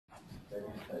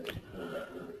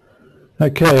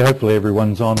Okay, hopefully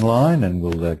everyone's online and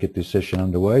we'll get this session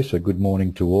underway. So good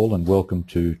morning to all and welcome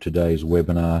to today's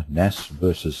webinar, NAS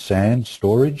versus SAN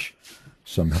storage,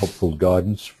 some helpful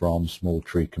guidance from Small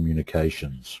Tree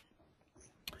Communications.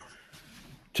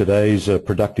 Today's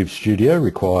productive studio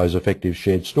requires effective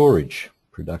shared storage.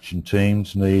 Production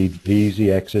teams need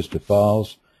easy access to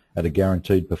files at a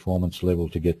guaranteed performance level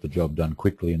to get the job done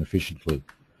quickly and efficiently.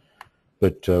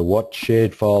 But what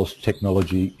shared files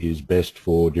technology is best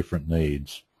for different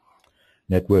needs?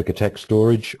 Network attack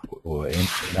storage, or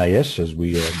NAS as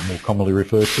we more commonly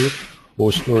refer to it,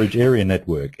 or storage area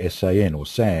network, SAN or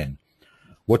SAN.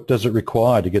 What does it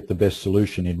require to get the best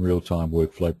solution in real-time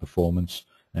workflow performance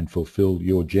and fulfill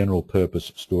your general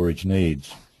purpose storage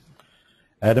needs?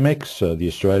 Adimex, the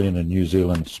Australian and New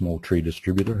Zealand small tree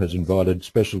distributor, has invited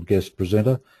special guest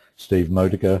presenter Steve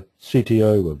Modica,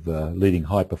 CTO of leading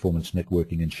high-performance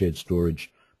networking and shared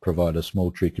storage provider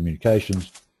Small Tree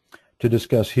Communications, to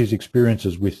discuss his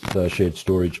experiences with shared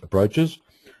storage approaches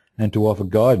and to offer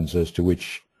guidance as to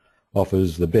which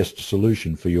offers the best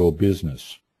solution for your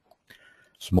business.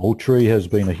 Small Tree has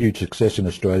been a huge success in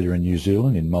Australia and New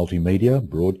Zealand in multimedia,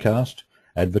 broadcast,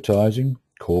 advertising,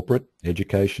 corporate,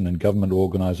 education and government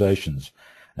organisations,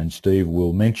 and Steve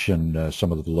will mention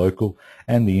some of the local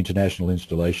and the international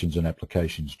installations and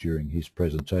applications during his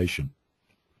presentation.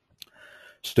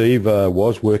 Steve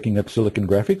was working at Silicon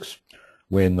Graphics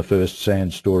when the first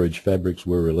SAN storage fabrics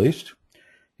were released.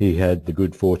 He had the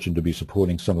good fortune to be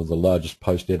supporting some of the largest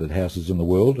post-edit houses in the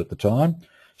world at the time,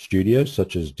 studios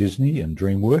such as Disney and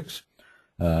DreamWorks,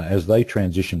 as they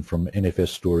transitioned from NFS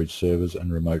storage servers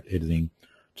and remote editing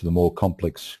to the more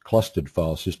complex clustered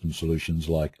file system solutions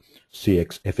like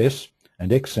CXFS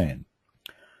and XSAN.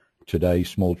 Today,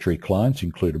 Small Tree clients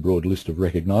include a broad list of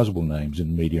recognisable names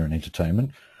in media and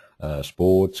entertainment,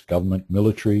 sports, government,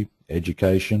 military,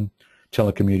 education,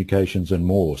 telecommunications and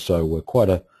more, so quite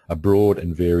a broad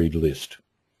and varied list.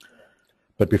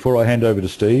 But before I hand over to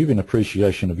Steve, in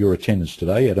appreciation of your attendance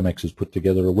today, Adimex has put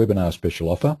together a webinar special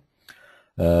offer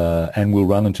and will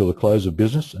run until the close of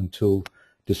business until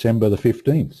December the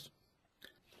 15th.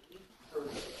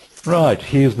 Right,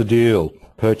 here's the deal.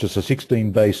 Purchase a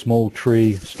 16-bay Small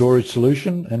Tree storage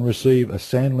solution and receive a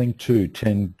SANLink 2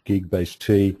 10 gig base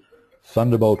T,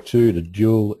 Thunderbolt 2 to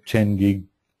dual 10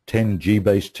 G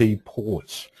base T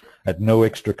ports at no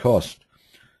extra cost.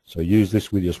 So use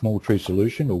this with your Small Tree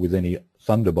solution or with any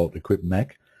Thunderbolt equipped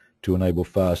Mac to enable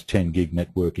fast 10 gig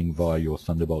networking via your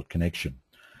Thunderbolt connection.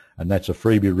 And that's a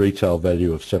freebie retail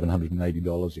value of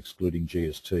 $780 excluding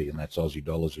GST, and that's Aussie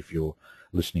dollars if you're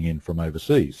listening in from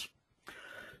overseas.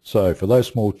 So for those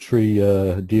Small Tree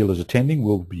dealers attending,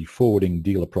 we'll be forwarding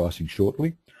dealer pricing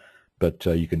shortly, but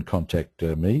you can contact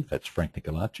me, that's Frank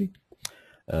Nicolacci,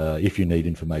 if you need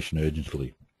information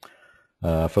urgently.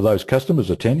 For those customers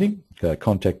attending,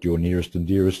 contact your nearest and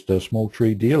dearest Small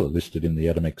Tree dealer listed in the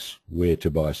Adimex Where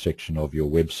to Buy section of your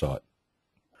website.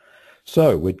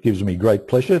 So it gives me great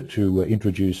pleasure to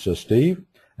introduce Steve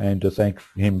and to thank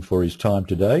him for his time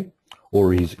today,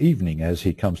 or his evening as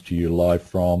he comes to you live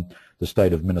from the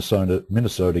state of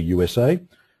Minnesota, USA.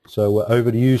 So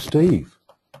over to you, Steve.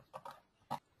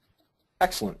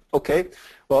 Excellent. Okay.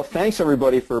 Well, thanks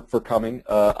everybody for coming.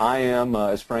 I am,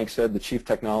 as Frank said, the Chief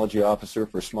Technology Officer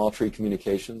for Small Tree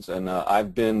Communications, and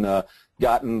I've been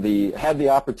had the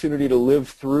opportunity to live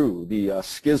through the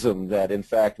schism that in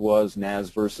fact was NAS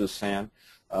versus SAN,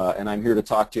 and I'm here to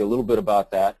talk to you a little bit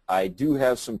about that. I do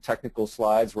have some technical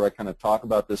slides where I kind of talk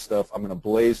about this stuff. I'm going to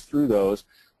blaze through those.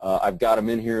 I've got them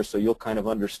in here so you'll kind of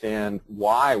understand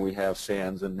why we have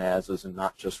SANs and NASs and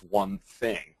not just one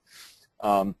thing.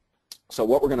 So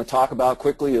what we're going to talk about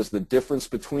quickly is the difference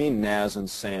between NAS and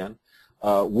SAN,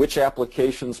 which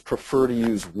applications prefer to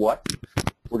use what.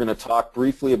 We're going to talk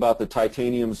briefly about the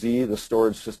Titanium Z, the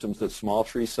storage systems that Small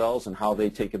Tree sells, and how they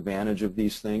take advantage of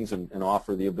these things and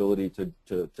offer the ability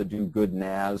to do good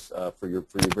NAS for your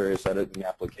various editing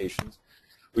applications.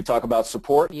 We talk about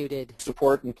support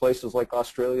in places like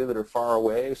Australia that are far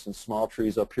away, since Small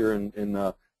Tree's up here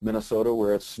in Minnesota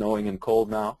where it's snowing and cold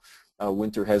now.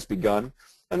 Winter has begun.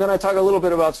 And then I talk a little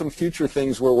bit about some future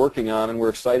things we're working on and we're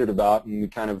excited about, and we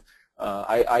kind of,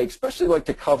 I especially like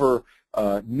to cover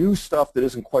new stuff that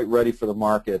isn't quite ready for the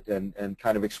market and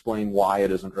kind of explain why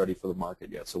it isn't ready for the market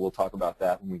yet. So we'll talk about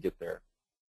that when we get there.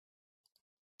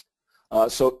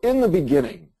 So in the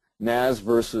beginning, NAS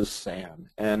versus SAN.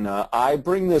 And I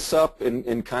bring this up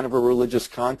in kind of a religious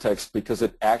context because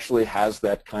it actually has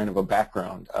that kind of a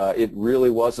background. It really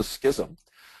was a schism.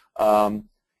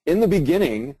 In the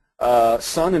beginning,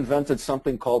 Sun invented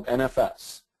something called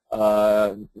NFS.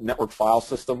 network file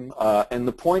system. And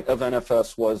the point of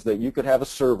NFS was that you could have a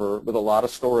server with a lot of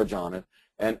storage on it,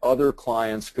 and other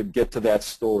clients could get to that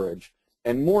storage.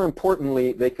 And more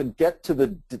importantly, they could get to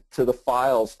the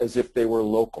files as if they were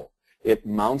local. It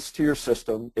mounts to your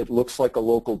system. It looks like a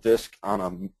local disk. On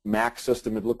a Mac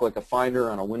system, it looked like a Finder.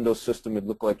 On a Windows system, it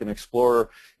looked like an Explorer.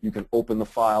 You can open the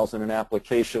files in an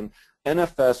application.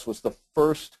 NFS was the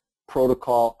first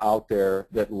protocol out there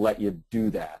that let you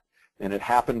do that. And it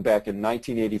happened back in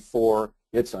 1984.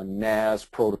 It's a NAS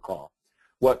protocol.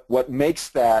 What makes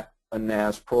that a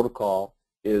NAS protocol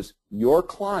is your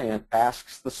client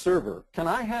asks the server, can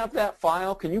I have that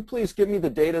file? Can you please give me the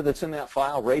data that's in that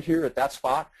file right here at that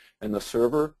spot? And the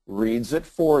server reads it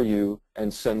for you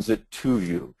and sends it to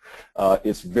you.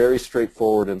 It's very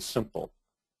straightforward and simple.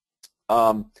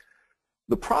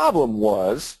 The problem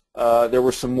was there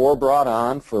were some more brought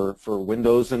on for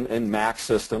Windows and Mac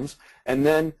systems, and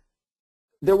then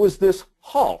there was this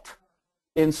halt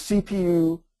in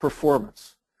CPU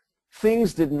performance.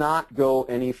 Things did not go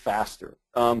any faster.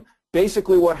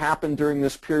 Basically what happened during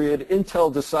this period,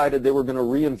 Intel decided they were going to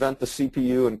reinvent the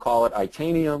CPU and call it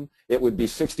Itanium. It would be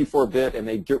 64-bit, and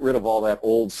they'd get rid of all that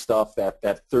old stuff, that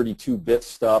 32-bit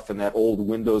stuff and that old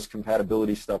Windows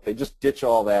compatibility stuff. They'd just ditch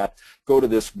all that, go to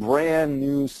this brand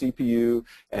new CPU,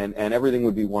 and everything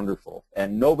would be wonderful.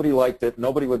 And nobody liked it.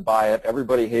 Nobody would buy it.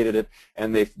 Everybody hated it.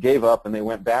 And they gave up, and they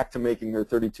went back to making their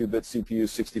 32-bit CPU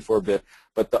 64-bit.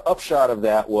 But the upshot of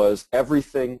that was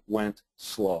everything went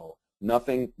slow.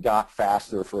 Nothing got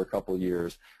faster for a couple of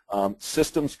years.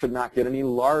 Systems could not get any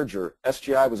larger.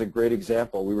 SGI was a great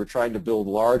example. We were trying to build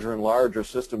larger and larger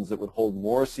systems that would hold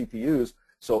more CPUs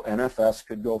so NFS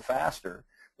could go faster.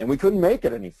 And we couldn't make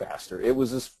it any faster. It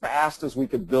was as fast as we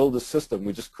could build a system.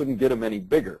 We just couldn't get them any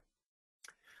bigger.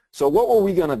 So what were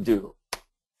we going to do?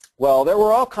 Well, there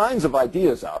were all kinds of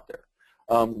ideas out there.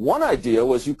 One idea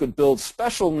was you could build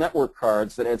special network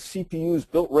cards that had CPUs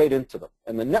built right into them,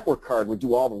 and the network card would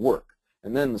do all the work.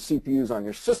 And then the CPUs on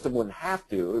your system wouldn't have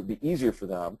to. It would be easier for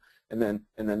them, and then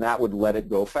that would let it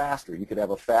go faster. You could have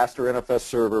a faster NFS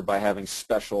server by having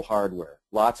special hardware.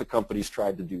 Lots of companies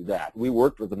tried to do that. We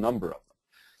worked with a number of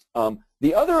them.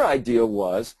 The other idea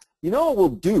was, you know what we'll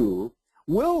do?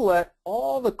 We'll let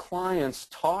all the clients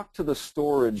talk to the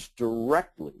storage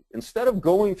directly. Instead of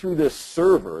going through this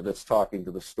server that's talking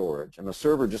to the storage, and the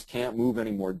server just can't move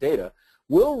any more data,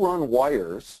 we'll run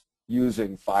wires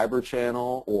using Fiber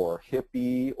Channel or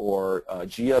HIPPY or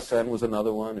GSN was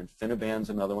another one, and InfiniBand's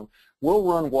another one. We'll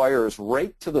run wires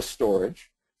right to the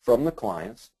storage from the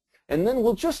clients, and then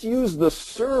we'll just use the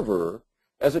server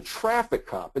as a traffic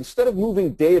cop. Instead of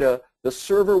moving data, the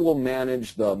server will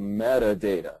manage the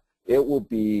metadata. It will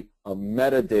be a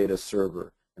metadata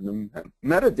server. And the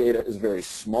metadata is very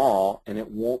small, and it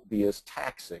won't be as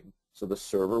taxing, so the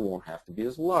server won't have to be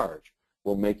as large.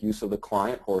 We'll make use of the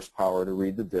client horsepower to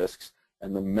read the disks,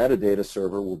 and the metadata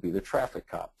server will be the traffic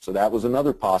cop. So that was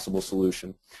another possible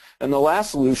solution. And the last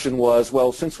solution was,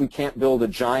 well, since we can't build a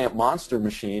giant monster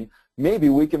machine, maybe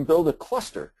we can build a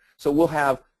cluster. So we'll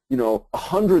have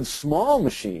 100 small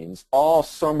machines all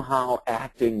somehow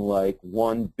acting like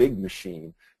one big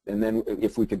machine. And then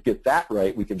if we could get that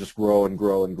right, we could just grow and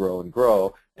grow and grow and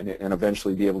grow and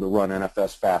eventually be able to run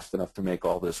NFS fast enough to make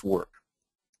all this work.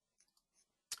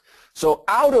 So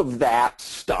out of that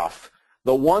stuff,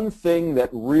 the one thing that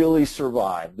really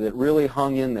survived, that really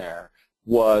hung in there,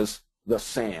 was the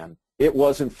SAN. It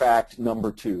was, in fact,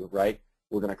 number 2, right?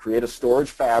 We're going to create a storage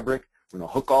fabric. We're going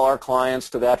to hook all our clients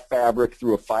to that fabric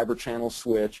through a fiber channel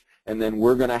switch, and then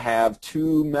we're going to have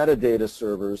 2 metadata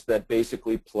servers that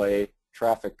basically play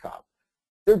traffic cop.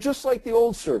 They're just like the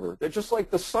old server. They're just like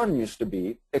the Sun used to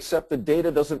be, except the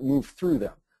data doesn't move through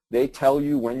them. They tell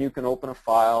you when you can open a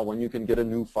file, when you can get a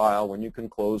new file, when you can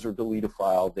close or delete a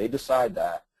file. They decide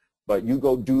that, but you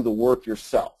go do the work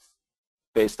yourself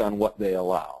based on what they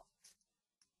allow.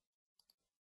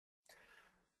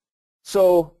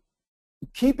 So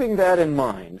keeping that in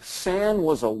mind, SAN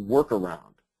was a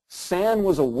workaround. SAN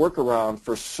was a workaround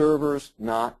for servers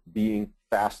not being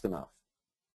fast enough.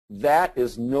 That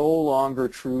is no longer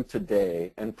true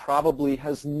today, and probably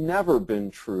has never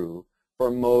been true for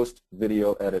most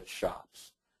video edit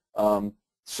shops.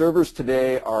 Servers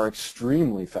today are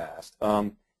extremely fast.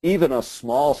 Even a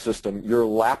small system, your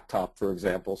laptop, for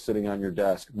example, sitting on your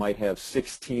desk, might have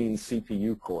 16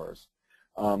 CPU cores.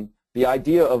 The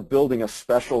idea of building a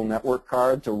special network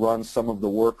card to run some of the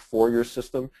work for your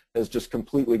system has just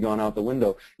completely gone out the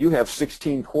window. You have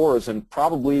 16 cores, and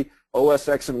probably OS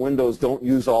X and Windows don't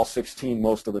use all 16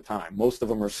 most of the time. Most of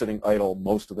them are sitting idle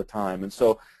most of the time. And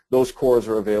so those cores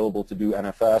are available to do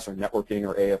NFS or networking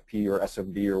or AFP or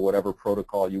SMB or whatever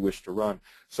protocol you wish to run.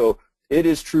 So it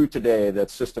is true today that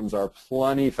systems are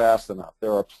plenty fast enough.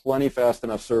 There are plenty fast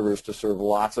enough servers to serve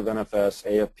lots of NFS,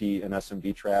 AFP, and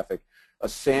SMB traffic. A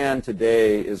SAN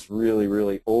today is really,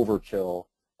 really overkill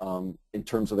in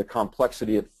terms of the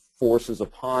complexity it forces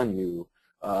upon you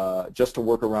just to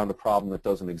work around a problem that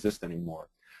doesn't exist anymore.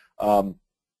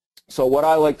 So what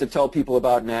I like to tell people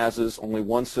about NAS is only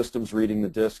one system's reading the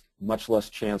disk, much less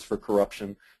chance for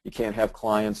corruption. You can't have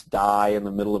clients die in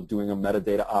the middle of doing a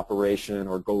metadata operation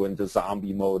or go into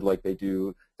zombie mode like they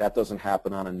do. That doesn't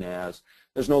happen on a NAS.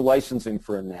 There's no licensing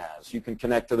for a NAS. You can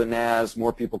connect to the NAS.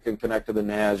 More people can connect to the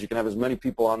NAS. You can have as many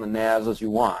people on the NAS as you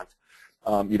want.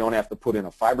 You don't have to put in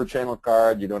a fiber channel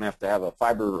card. You don't have to have a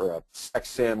fiber or a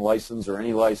XSAN license or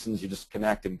any license. You just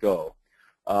connect and go.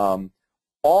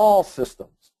 All systems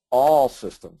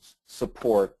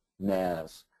support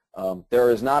NAS.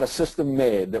 There is not a system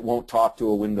made that won't talk to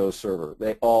a Windows server.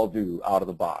 They all do out of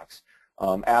the box.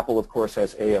 Apple, of course,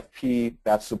 has AFP.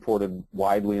 That's supported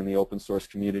widely in the open source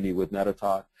community with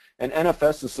Modica. And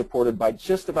NFS is supported by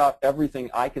just about everything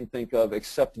I can think of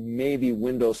except maybe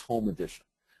Windows Home Edition.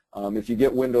 If you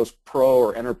get Windows Pro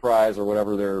or Enterprise or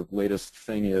whatever their latest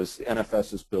thing is,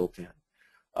 NFS is built in.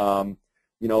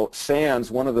 You know, SANs,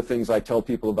 one of the things I tell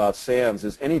people about SANs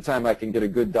is anytime I can get a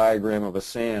good diagram of a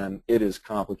SAN, it is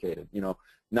complicated. You know,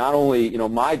 not only, you know,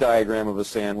 my diagram of a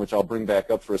SAN, which I'll bring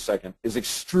back up for a second, is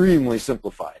extremely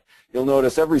simplified. You'll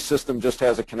notice every system just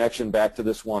has a connection back to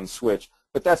this one switch,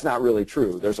 but that's not really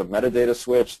true. There's a metadata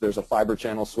switch, there's a fiber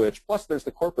channel switch, plus there's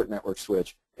the corporate network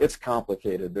switch. It's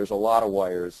complicated. There's a lot of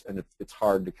wires, and it's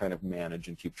hard to kind of manage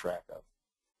and keep track of.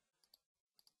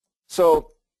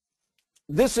 So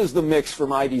this is the mix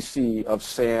from IDC of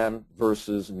SAN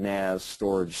versus NAS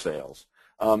storage sales.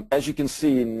 As you can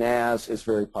see, NAS is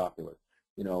very popular.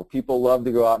 You know, people love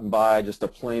to go out and buy just a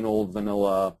plain old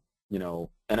vanilla, you know,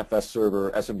 NFS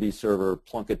server, SMB server,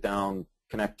 plunk it down,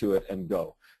 connect to it, and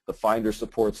go. The Finder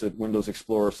supports it. Windows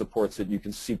Explorer supports it. You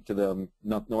can seek to them.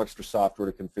 No extra software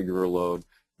to configure or load.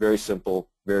 Very simple,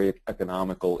 very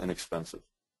economical, inexpensive.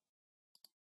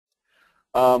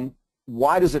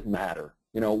 Why does it matter?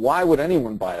 You know, why would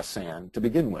anyone buy a SAN to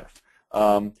begin with?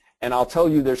 And I'll tell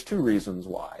you there's two reasons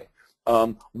why.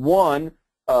 One,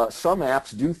 some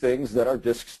apps do things that are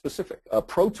disk specific.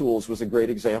 Pro Tools was a great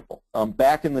example.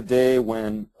 Back in the day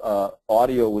when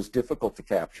audio was difficult to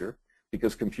capture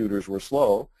because computers were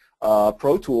slow,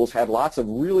 Pro Tools had lots of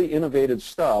really innovative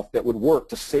stuff that would work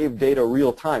to save data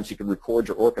real time, so you could record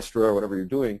your orchestra or whatever you're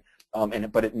doing,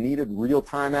 but it needed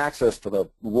real-time access to the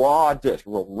raw disk,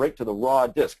 right to the raw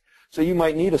disk. So you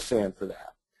might need a SAN for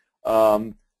that.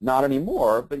 Not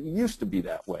anymore, but it used to be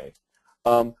that way.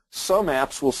 Some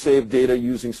apps will save data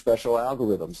using special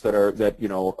algorithms that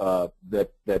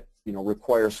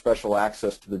require special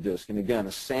access to the disk. And again,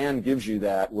 a SAN gives you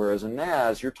that, whereas a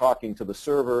NAS, you're talking to the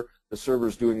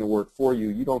server's doing the work for you.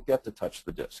 You don't get to touch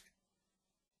the disk.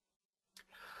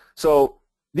 So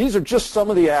these are just some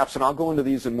of the apps, and I'll go into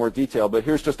these in more detail, but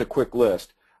here's just a quick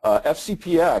list.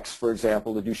 FCPX, for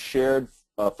example, to do shared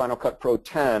Final Cut Pro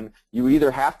 10, you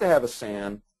either have to have a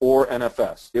SAN or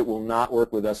NFS. It will not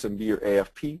work with SMB or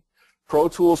AFP. Pro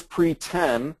Tools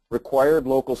pre-10 required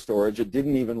local storage. It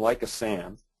didn't even like a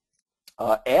SAN.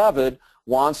 Avid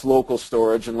wants local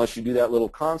storage unless you do that little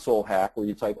console hack where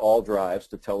you type all drives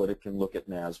to tell it can look at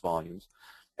NAS volumes.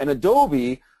 And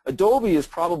Adobe is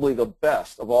probably the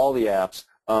best of all the apps.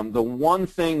 The one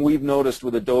thing we've noticed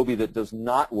with Adobe that does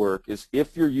not work is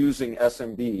if you're using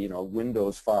SMB,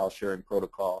 Windows File Sharing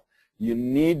Protocol, you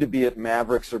need to be at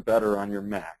Mavericks or better on your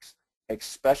Macs,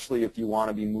 especially if you want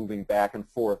to be moving back and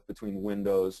forth between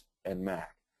Windows and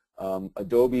Mac.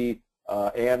 Adobe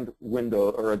and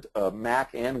Windows, or Mac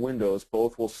and Windows,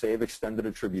 both will save extended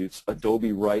attributes.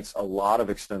 Adobe writes a lot of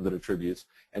extended attributes,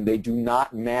 and they do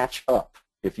not match up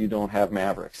if you don't have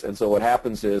Mavericks. And so what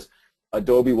happens is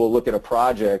Adobe will look at a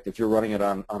project. If you're running it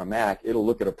on a Mac, it'll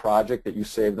look at a project that you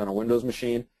saved on a Windows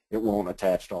machine. It won't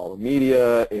attach to all the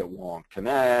media. It won't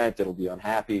connect. It'll be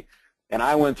unhappy. And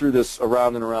I went through this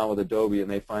around and around with Adobe, and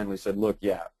they finally said, look,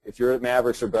 yeah, if you're at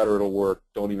Mavericks or better, it'll work.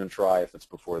 Don't even try if it's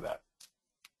before that.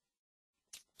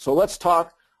 So let's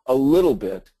talk a little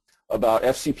bit about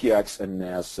FCPX and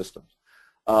NAS systems.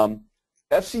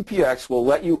 FCPX will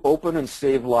let you open and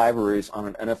save libraries on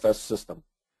an NFS system.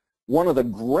 One of the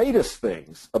greatest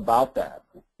things about that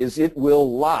is it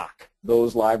will lock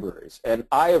those libraries. And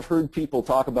I have heard people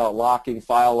talk about locking,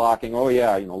 file locking. Oh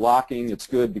yeah, locking, it's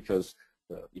good because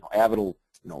Avid will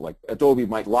like Adobe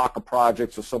might lock a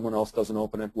project so someone else doesn't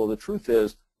open it. Well, the truth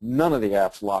is none of the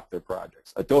apps lock their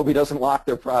projects. Adobe doesn't lock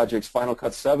their projects. Final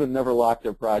Cut 7 never locked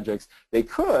their projects. They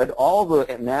could. All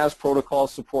the NAS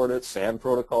protocols support it. SAN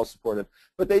protocols support it.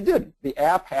 But they didn't. The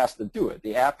app has to do it.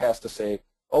 The app has to say,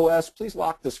 OS, please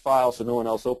lock this file so no one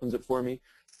else opens it for me.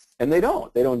 And they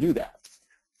don't. They don't do that.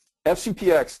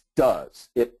 FCPX does.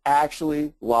 It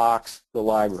actually locks the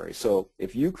library. So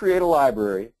if you create a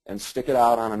library and stick it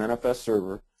out on an NFS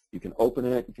server, you can open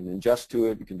it, you can ingest to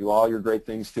it, you can do all your great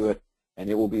things to it,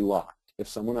 and it will be locked. If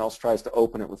someone else tries to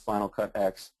open it with Final Cut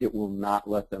X, it will not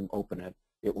let them open it.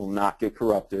 It will not get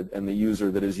corrupted, and the user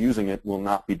that is using it will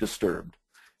not be disturbed.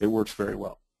 It works very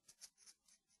well.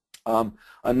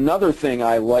 Another thing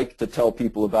I like to tell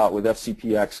people about with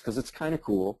FCPX, because it's kind of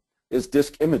cool, is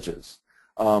disk images.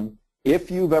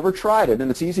 If you've ever tried it, and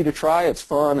it's easy to try, it's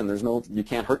fun, and you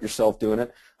can't hurt yourself doing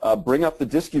it, bring up the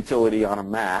disk utility on a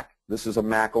Mac. This is a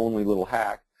Mac-only little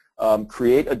hack.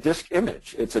 Create a disk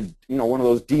image. It's one of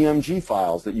those DMG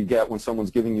files that you get when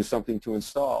someone's giving you something to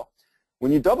install.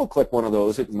 When you double-click one of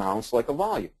those, it mounts like a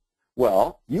volume.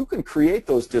 Well, you can create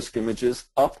those disk images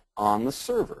up on the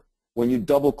server. When you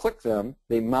double-click them,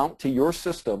 they mount to your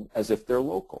system as if they're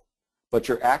local, but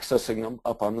you're accessing them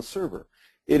up on the server.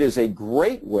 It is a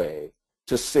great way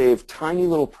to save tiny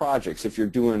little projects. If you're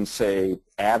doing, say,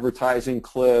 advertising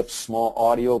clips, small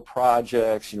audio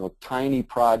projects, tiny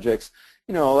projects,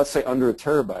 let's say under a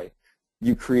terabyte,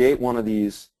 you create one of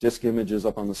these disk images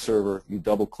up on the server, you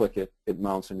double-click it, it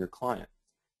mounts in your client.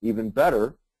 Even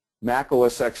better, Mac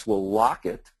OS X will lock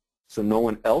it so no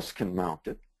one else can mount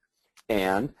it,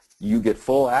 and you get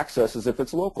full access as if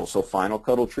it's local. So Final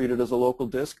Cut will treat it as a local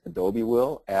disk, Adobe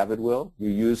will, Avid will.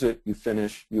 You use it, you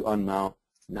finish, you unmount.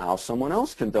 Now someone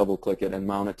else can double-click it and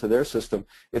mount it to their system.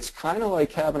 It's kind of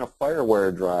like having a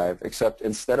FireWire drive, except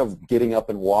instead of getting up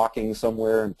and walking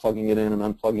somewhere and plugging it in and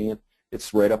unplugging it,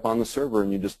 it's right up on the server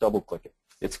and you just double-click it.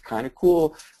 It's kind of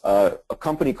cool. A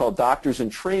company called Doctors in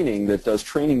Training that does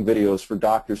training videos for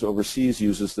doctors overseas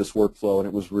uses this workflow, and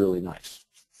it was really nice.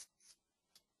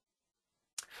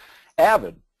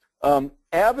 Avid.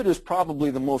 Avid is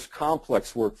probably the most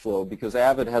complex workflow because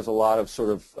Avid has a lot of sort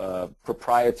of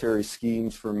proprietary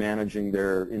schemes for managing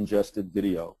their ingested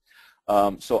video.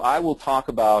 So I will talk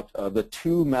about the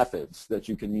two methods that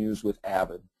you can use with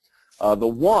Avid. The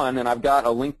one, and I've got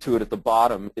a link to it at the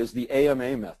bottom, is the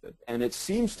AMA method. And it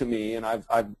seems to me, and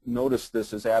I've noticed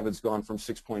this as Avid's gone from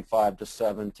 6.5 to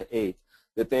 7 to 8,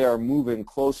 that they are moving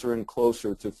closer and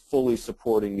closer to fully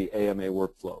supporting the AMA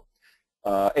workflow.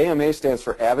 AMA stands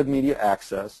for Avid Media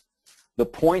Access. The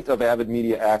point of Avid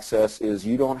Media Access is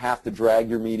you don't have to drag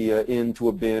your media into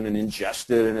a bin and ingest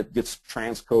it and it gets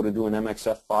transcoded to an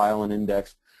MXF file and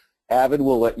indexed. Avid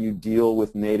will let you deal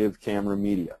with native camera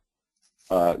media.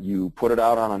 You put it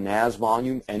out on a NAS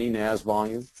volume, any NAS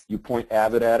volume. You point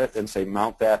Avid at it and say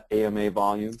mount that AMA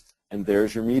volume, and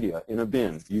there's your media in a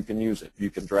bin. You can use it. You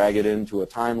can drag it into a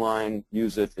timeline,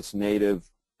 use it. It's native.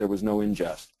 There was no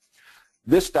ingest.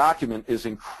 This document is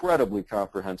incredibly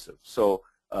comprehensive. So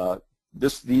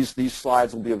these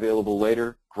slides will be available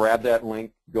later. Grab that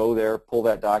link, go there, pull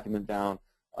that document down.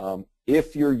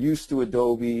 If you're used to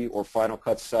Adobe or Final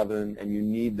Cut 7 and you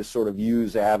need to sort of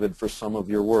use Avid for some of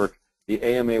your work, the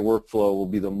AMA workflow will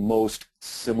be the most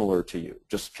similar to you.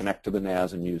 Just connect to the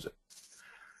NAS and use it.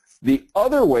 The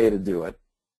other way to do it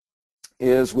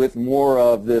is with more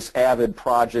of this Avid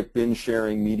project bin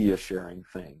sharing, media sharing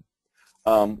thing.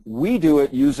 We do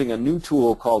it using a new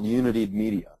tool called Unity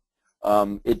Media.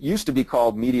 It used to be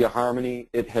called Media Harmony.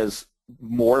 It has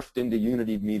morphed into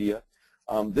Unity Media.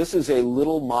 This is a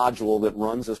little module that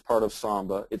runs as part of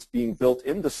Samba. It's being built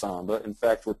into Samba. In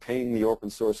fact, we're paying the open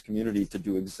source community to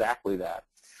do exactly that.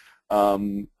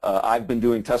 I've been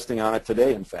doing testing on it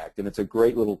today, in fact, and it's a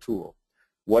great little tool.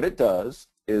 What it does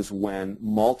is when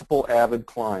multiple Avid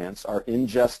clients are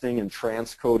ingesting and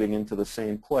transcoding into the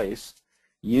same place,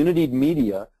 Unity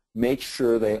Media makes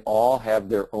sure they all have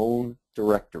their own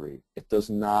directory. It does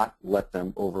not let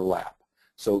them overlap.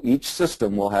 So each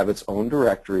system will have its own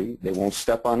directory. They won't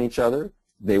step on each other.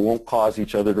 They won't cause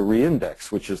each other to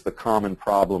reindex, which is the common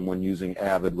problem when using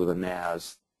Avid with a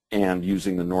NAS and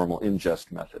using the normal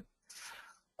ingest method.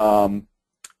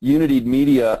 Unity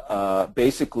Media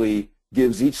basically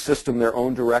gives each system their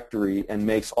own directory and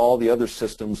makes all the other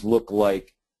systems look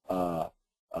like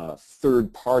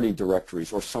third-party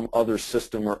directories or some other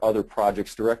system or other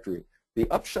project's directory. The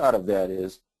upshot of that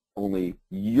is only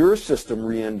your system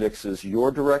reindexes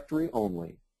your directory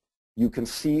only. You can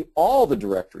see all the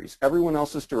directories, everyone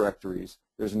else's directories.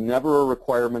 There's never a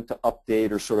requirement to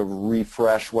update or sort of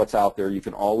refresh what's out there. You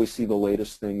can always see the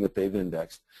latest thing that they've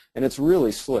indexed. And it's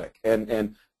really slick.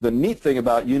 And the neat thing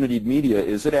about Unity Media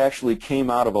is it actually came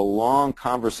out of a long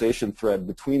conversation thread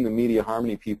between the Media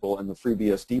Harmony people and the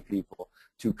FreeBSD people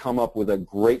to come up with a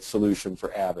great solution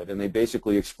for Avid. And they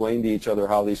basically explained to each other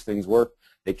how these things work.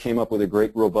 They came up with a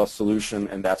great, robust solution,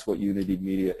 and that's what Unity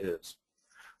Media is.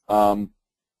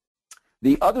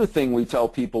 The other thing we tell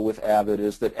people with Avid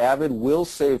is that Avid will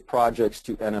save projects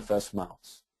to NFS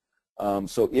mounts.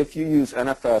 So if you use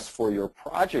NFS for your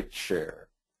project share,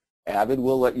 Avid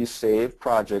will let you save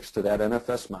projects to that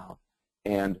NFS mount.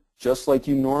 And just like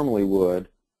you normally would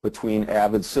between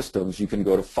Avid systems, you can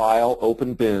go to File,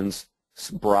 Open Bins,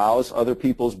 browse other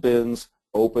people's bins,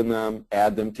 open them,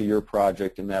 add them to your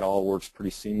project, and that all works pretty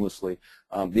seamlessly.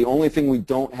 The only thing we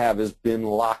don't have is bin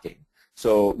locking.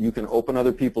 So you can open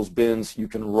other people's bins, you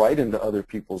can write into other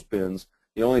people's bins.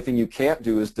 The only thing you can't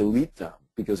do is delete them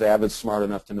because Avid's smart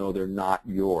enough to know they're not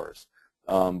yours.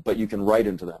 But you can write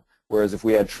into them. Whereas if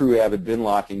we had true Avid bin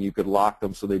locking, you could lock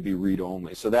them so they'd be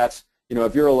read-only. So that's,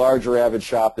 if you're a larger Avid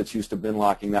shop that's used to bin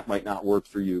locking, that might not work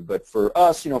for you. But for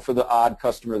us, for the odd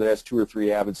customer that has 2 or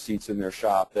 3 Avid seats in their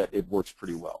shop, that it works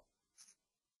pretty well.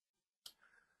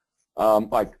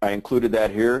 I included that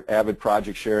here, Avid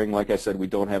project sharing. Like I said, we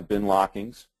don't have bin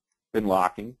locking.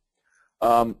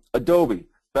 Adobe,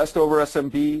 best over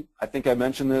SMB. I think I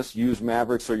mentioned this. Use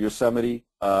Mavericks or Yosemite,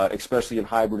 especially in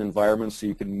hybrid environments, so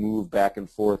you can move back and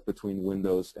forth between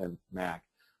Windows and Mac.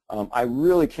 I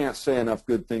really can't say enough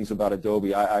good things about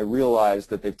Adobe. I realize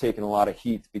that they've taken a lot of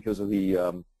heat because of the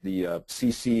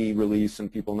CC release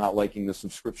and people not liking the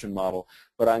subscription model.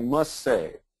 But I must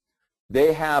say,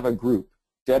 they have a group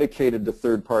dedicated to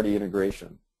third-party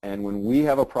integration. And when we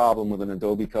have a problem with an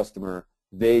Adobe customer,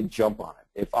 they jump on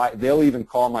it. They'll even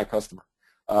call my customer.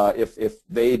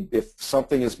 If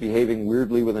something is behaving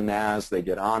weirdly with a NAS, they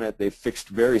get on it. They've fixed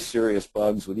very serious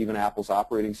bugs with even Apple's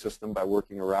operating system by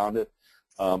working around it.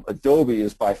 Adobe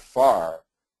is by far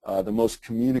the most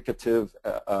communicative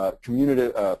and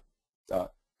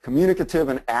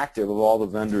active of all the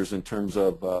vendors in terms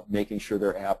of making sure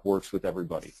their app works with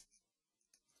everybody.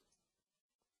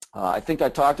 I think I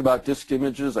talked about disk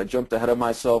images. I jumped ahead of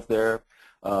myself there.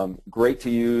 Great to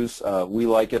use. We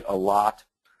like it a lot.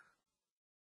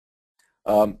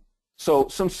 So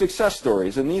some success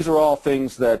stories, and these are all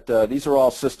things that these are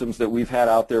all systems that we've had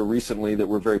out there recently that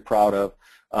we're very proud of.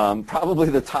 Probably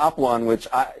the top one, which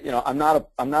I'm not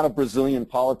a Brazilian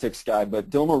politics guy, but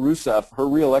Dilma Rousseff, her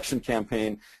re-election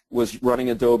campaign was running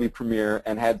Adobe Premiere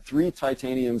and had 3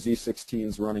 Titanium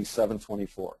Z16s running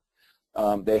 724.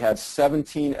 They had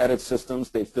 17 edit systems.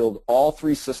 They filled all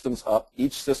 3 systems up.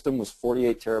 Each system was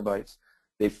 48 terabytes.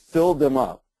 They filled them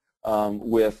up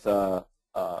with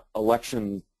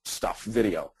election stuff,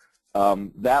 video.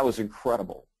 That was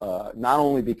incredible. Not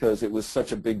only because it was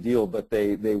such a big deal, but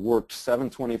they worked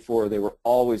 724. They were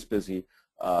always busy.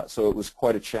 So it was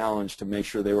quite a challenge to make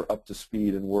sure they were up to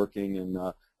speed and working,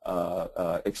 and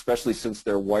especially since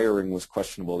their wiring was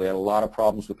questionable. They had a lot of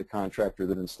problems with the contractor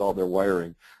that installed their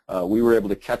wiring. We were able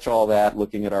to catch all that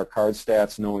looking at our card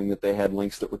stats, knowing that they had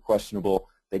links that were questionable.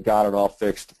 They got it all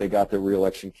fixed. They got their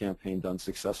re-election campaign done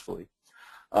successfully.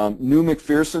 New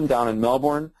McPherson down in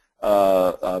Melbourne,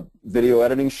 video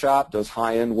editing shop, does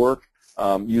high-end work,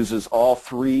 uses all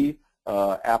 3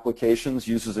 applications,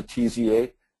 uses a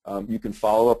TZ8. You can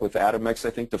follow up with Adimex,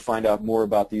 I think, to find out more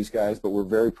about these guys, but we're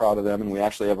very proud of them, and we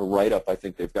actually have a write-up. I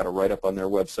think they've got a write-up on their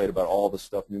website about all the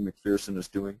stuff New McPherson is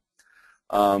doing.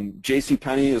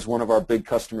 JCPenney is one of our big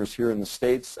customers here in the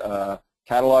States,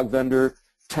 catalog vendor,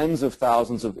 tens of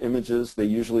thousands of images. They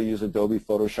usually use Adobe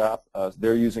Photoshop.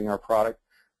 They're using our product.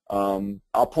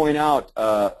 I'll point out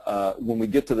when we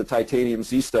get to the Titanium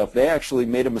Z stuff, they actually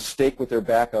made a mistake with their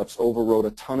backups, overwrote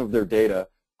a ton of their data,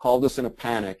 called us in a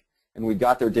panic, and we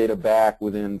got their data back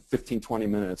within 15-20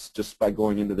 minutes just by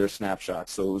going into their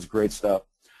snapshots. So it was great stuff.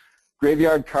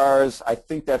 Graveyard Cars, I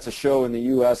think that's a show in the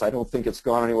U.S. I don't think it's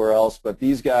gone anywhere else, but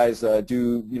these guys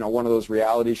do one of those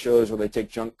reality shows where they take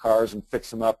junk cars and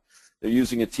fix them up. They're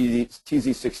using a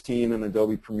TZ16 and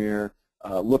Adobe Premiere.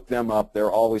 Look them up. They're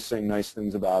always saying nice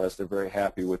things about us. They're very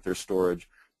happy with their storage.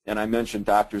 And I mentioned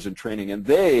Doctors in Training. And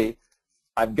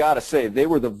I've got to say, they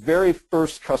were the very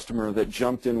first customer that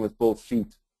jumped in with both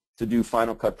feet to do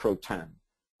Final Cut Pro 10.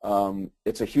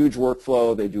 It's a huge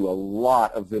workflow. They do a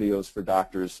lot of videos for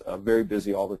doctors, very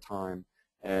busy all the time.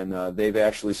 And they've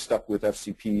actually stuck with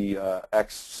FCP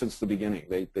X since the beginning.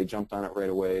 They jumped on it right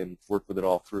away and worked with it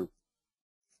all through.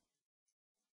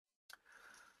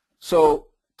 So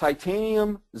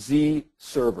Titanium Z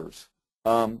servers.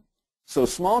 So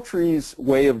Small Tree's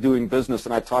way of doing business,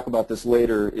 and I talk about this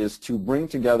later, is to bring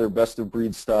together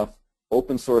best-of-breed stuff,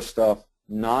 open source stuff,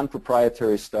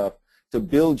 non-proprietary stuff, to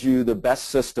build you the best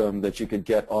system that you could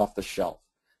get off the shelf.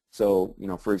 So,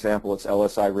 for example, it's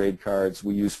LSI RAID cards.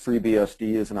 We use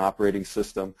FreeBSD as an operating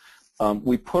system.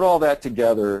 We put all that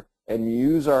together and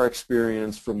use our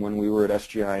experience from when we were at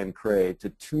SGI and Cray to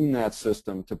tune that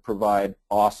system to provide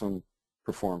awesome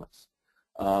performance.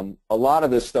 A lot of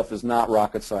this stuff is not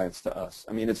rocket science to us.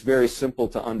 I mean, it's very simple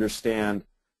to understand,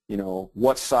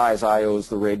 what size IOs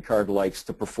the RAID card likes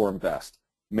to perform best.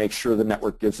 Make sure the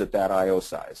network gives it that IO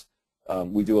size.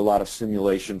 We do a lot of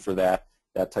simulation for that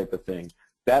type of thing.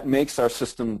 That makes our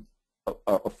system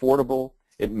affordable.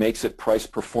 It makes it price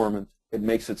performant. It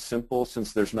makes it simple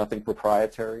since there's nothing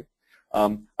proprietary.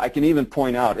 I can even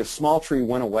point out, if Small Tree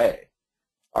went away,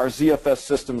 our ZFS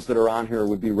systems that are on here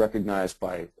would be recognized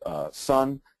by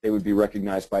Sun. They would be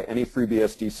recognized by any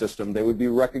FreeBSD system. They would be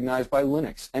recognized by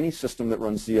Linux. Any system that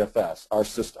runs ZFS,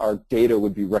 our data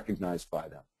would be recognized by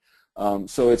them.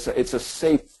 So it's a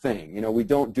safe thing. We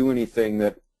don't do anything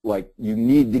that you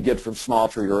need to get from Small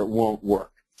Tree or it won't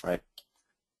work, right?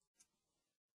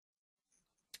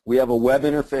 We have a web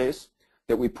interface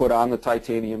that we put on the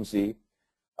Titanium Z.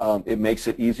 It makes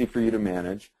it easy for you to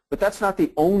manage. But that's not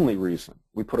the only reason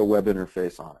we put a web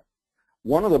interface on it.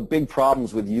 One of the big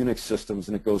problems with Unix systems,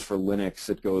 and it goes for Linux,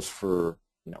 it goes for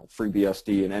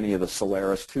FreeBSD and any of the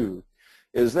Solaris too,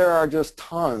 is there are just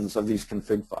tons of these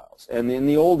config files. And in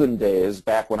the olden days,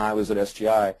 back when I was at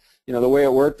SGI, the way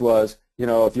it worked was,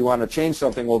 if you want to change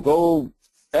something, well, go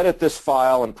edit this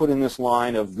file and put in this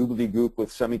line of goobly-goop with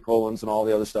semicolons and all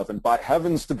the other stuff. And by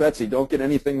heavens to Betsy, don't get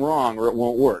anything wrong or it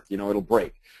won't work. It'll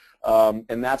break.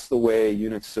 And that's the way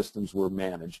Unix systems were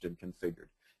managed and configured.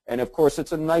 And of course,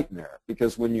 it's a nightmare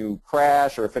because when you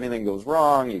crash or if anything goes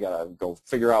wrong, you got to go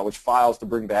figure out which files to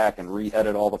bring back and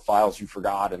re-edit all the files you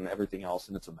forgot and everything else,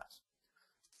 and it's a mess.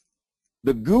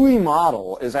 The GUI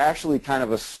model is actually kind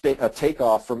of a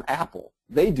takeoff from Apple.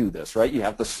 They do this, right? You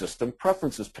have the System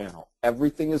Preferences panel.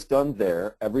 Everything is done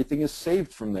there. Everything is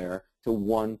saved from there to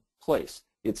one place.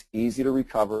 It's easy to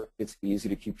recover. It's easy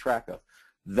to keep track of.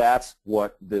 That's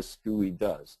what this GUI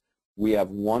does. We have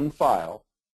one file.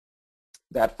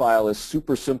 That file is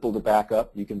super simple to back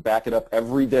up. You can back it up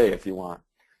every day if you want.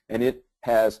 And it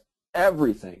has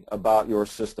everything about your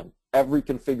system. Every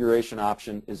configuration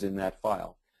option is in that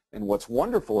file. And what's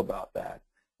wonderful about that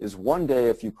is one day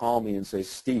if you call me and say,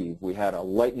 Steve, we had a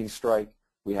lightning strike,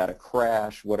 we had a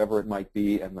crash, whatever it might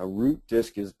be, and the root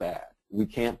disk is bad. We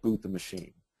can't boot the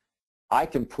machine. I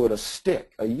can put a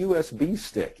stick, a USB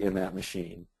stick in that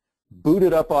machine, boot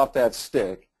it up off that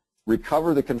stick,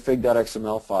 recover the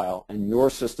config.xml file, and your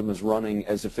system is running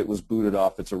as if it was booted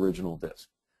off its original disk.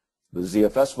 The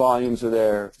ZFS volumes are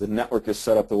there, the network is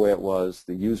set up the way it was,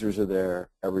 the users are there,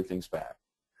 everything's back.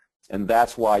 And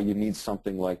that's why you need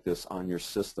something like this on your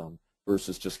system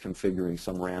versus just configuring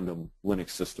some random Linux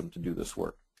system to do this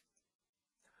work.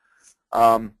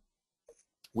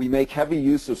 We make heavy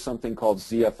use of something called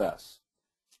ZFS.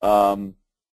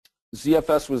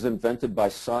 ZFS was invented by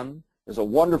Sun. There's a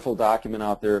wonderful document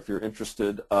out there if you're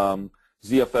interested,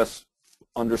 ZFS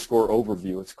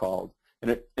 _overview it's called.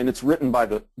 And it's written by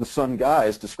the Sun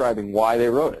guys describing why they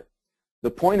wrote it.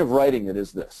 The point of writing it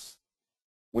is this.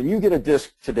 When you get a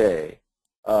disk today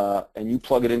and you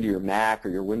plug it into your Mac or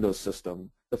your Windows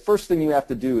system, the first thing you have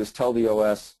to do is tell the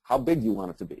OS how big you want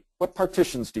it to be. What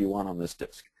partitions do you want on this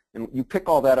disk? And you pick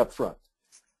all that up front.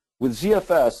 With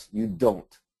ZFS, you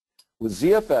don't. With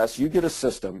ZFS, you get a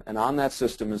system, and on that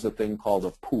system is a thing called a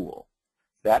pool.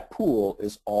 That pool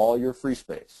is all your free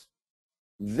space.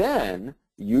 Then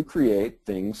you create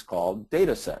things called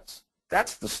data sets.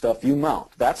 That's the stuff you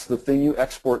mount. That's the thing you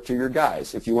export to your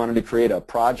guys. If you wanted to create a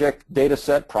project data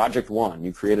set, Project 1,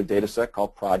 you create a data set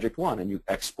called Project 1, and you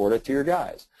export it to your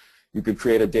guys. You could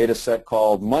create a data set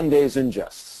called Monday's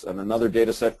Ingests and another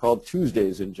data set called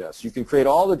Tuesday's Ingests. You can create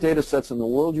all the data sets in the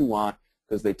world you want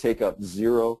because they take up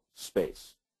zero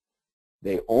space.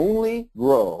 They only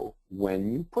grow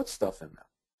when you put stuff in them.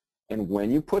 And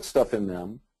when you put stuff in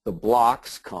them, the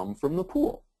blocks come from the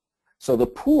pool. So the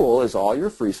pool is all your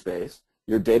free space.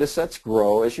 Your data sets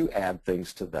grow as you add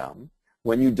things to them.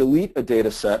 When you delete a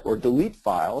data set or delete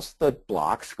files, the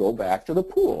blocks go back to the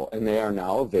pool, and they are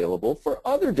now available for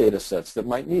other data sets that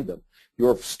might need them.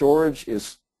 Your storage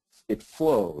it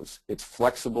flows, it's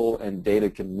flexible, and data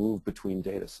can move between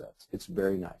data sets. It's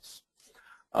very nice.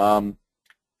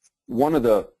 One of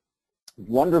the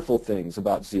wonderful things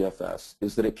about ZFS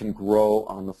is that it can grow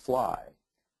on the fly.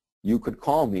 You could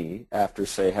call me after,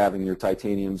 say, having your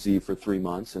Titanium Z for 3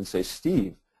 months and say,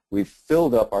 Steve, we've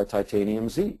filled up our Titanium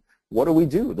Z. what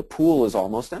do? The pool is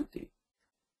almost empty.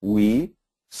 We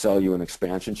sell you an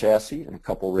expansion chassis and a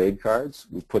couple RAID cards.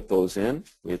 We put those in.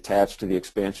 We attach to the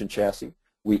expansion chassis.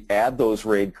 We add those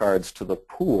RAID cards to the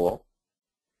pool,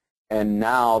 and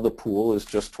now the pool is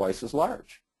just twice as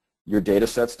large. Your data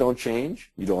sets don't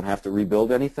change. You don't have to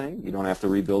rebuild anything. You don't have to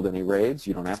rebuild any RAIDs.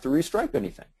 You don't have to restripe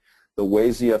anything. The way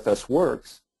ZFS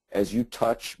works, as you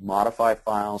touch, modify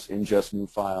files, ingest new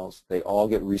files, they all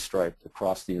get restriped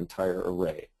across the entire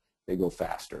array. They go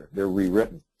faster. They're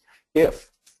rewritten.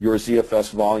 If your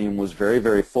ZFS volume was very,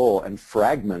 very full and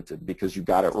fragmented because you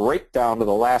got it right down to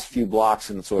the last few blocks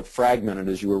and so it fragmented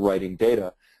as you were writing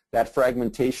data, that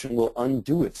fragmentation will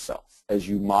undo itself. As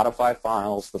you modify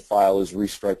files, the file is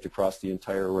restriped across the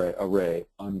entire array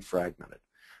unfragmented.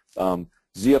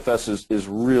 ZFS is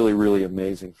really, really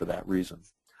amazing for that reason.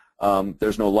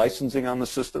 There's no licensing on the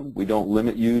system. We don't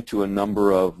limit you to a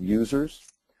number of users.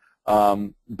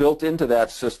 Built into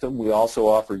that system, we also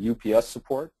offer UPS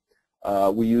support.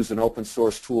 We use an open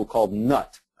source tool called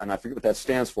NUT, and I forget what that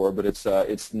stands for, but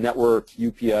it's Network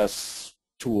UPS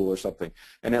tool or something,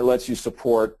 and it lets you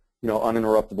support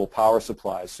uninterruptible power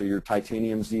supplies, so your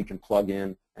Titanium Z can plug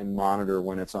in and monitor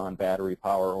when it's on battery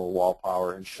power or wall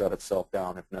power and shut itself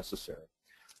down if necessary.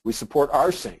 We support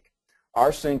rsync.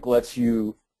 rsync lets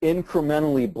you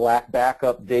incrementally back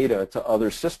up data to other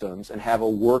systems and have a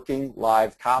working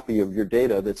live copy of your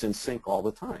data that's in sync all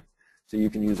the time. So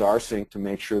you can use rsync to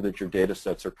make sure that your data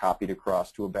sets are copied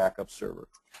across to a backup server.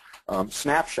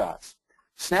 Snapshots.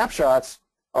 Snapshots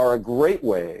are a great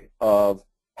way of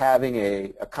having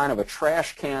a kind of a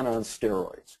trash can on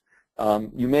steroids.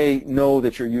 You may know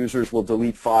that your users will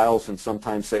delete files and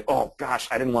sometimes say, oh gosh,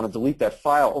 I didn't want to delete that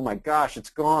file. Oh my gosh, it's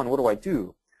gone. What do I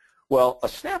do? Well, a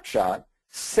snapshot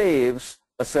saves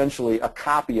essentially a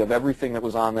copy of everything that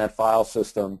was on that file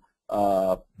system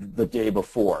the day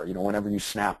before, whenever you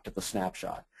snapped at the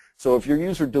snapshot. So if your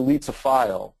user deletes a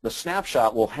file, the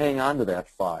snapshot will hang on to that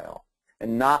file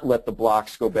and not let the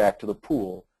blocks go back to the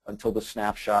pool until the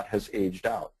snapshot has aged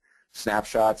out.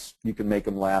 Snapshots, you can make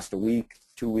them last a week,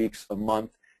 2 weeks, a month.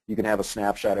 You can have a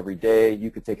snapshot every day. You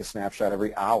could take a snapshot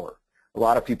every hour. A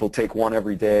lot of people take one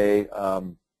every day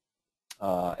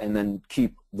and then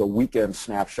keep the weekend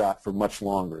snapshot for much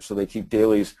longer. So they keep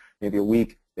dailies maybe a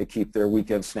week. They keep their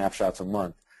weekend snapshots a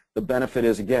month. The benefit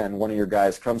is, again, one of your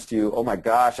guys comes to you, oh my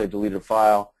gosh, I deleted a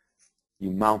file.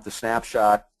 You mount the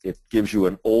snapshot. It gives you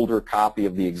an older copy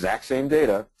of the exact same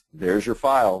data. There's your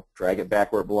file. Drag it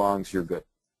back where it belongs. You're good.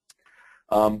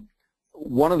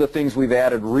 One of the things we've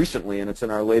added recently, and it's in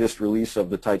our latest release of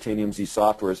the Titanium Z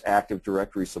software, is Active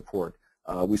Directory support.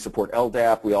 We support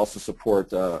LDAP. We also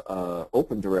support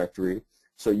Open Directory.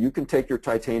 So you can take your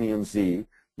Titanium Z,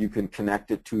 you can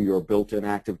connect it to your built-in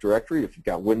Active Directory. If you've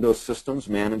got Windows systems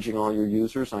managing all your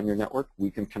users on your network, we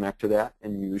can connect to that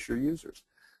and use your users.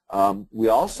 We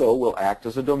also will act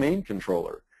as a domain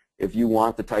controller. If you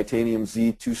want the Titanium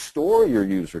Z to store your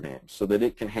usernames so that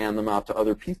it can hand them out to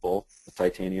other people, the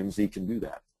Titanium Z can do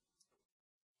that.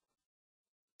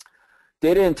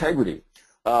 Data integrity.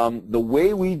 The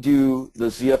way we do the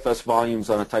ZFS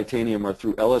volumes on a Titanium are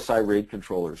through LSI RAID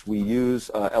controllers. We use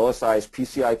LSI's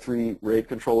PCI 3 RAID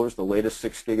controllers, the latest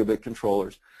 6 gigabit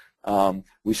controllers.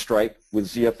 We stripe with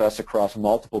ZFS across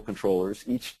multiple controllers.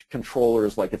 Each controller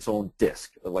is like its own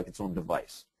disk, like its own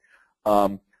device.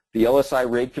 The LSI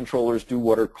RAID controllers do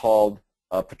what are called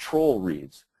patrol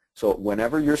reads. So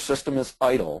whenever your system is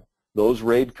idle, those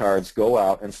RAID cards go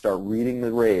out and start reading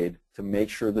the RAID to make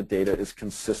sure the data is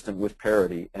consistent with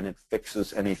parity, and it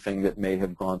fixes anything that may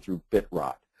have gone through bit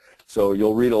rot. So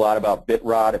you'll read a lot about bit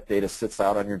rot. If data sits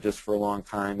out on your disk for a long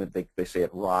time, and they say it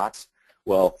rots.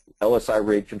 Well, LSI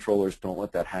RAID controllers don't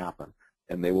let that happen,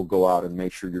 and they will go out and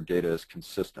make sure your data is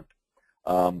consistent.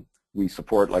 We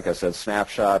support, like I said,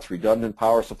 snapshots, redundant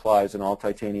power supplies in all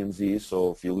Titanium Zs,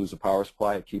 so if you lose a power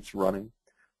supply, it keeps running.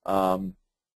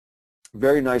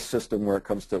 Very nice system when it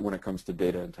comes to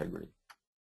data integrity.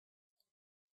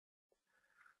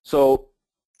 So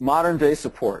modern day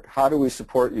support. How do we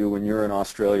support you when you're in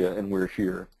Australia and we're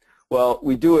here? Well,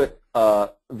 we do it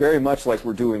very much like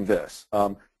we're doing this.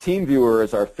 TeamViewer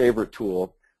is our favorite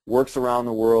tool. Works around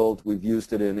the world. We've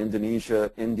used it in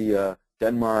Indonesia, India,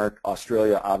 Denmark,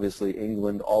 Australia, obviously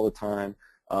England all the time.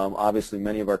 Obviously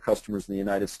many of our customers in the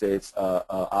United States,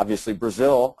 obviously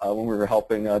Brazil when we were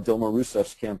helping Dilma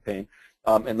Rousseff's campaign.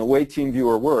 And the way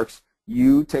TeamViewer works,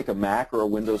 you take a Mac or a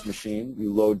Windows machine,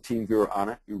 you load TeamViewer on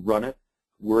it, you run it,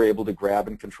 we're able to grab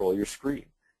and control your screen.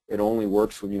 It only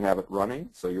works when you have it running,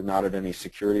 so you're not at any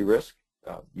security risk.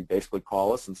 You basically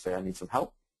call us and say, I need some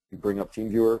help. You bring up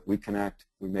TeamViewer, we connect,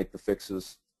 we make the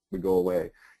fixes, we go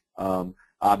away.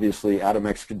 Obviously,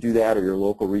 Adimex could do that, or your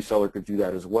local reseller could do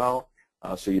that as well.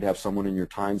 So you'd have someone in your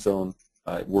time zone.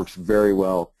 It works very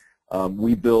well.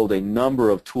 We build a number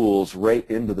of tools right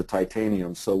into the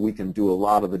titanium, so we can do a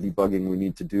lot of the debugging we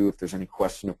need to do. If there's any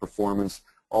question of performance,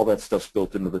 all that stuff's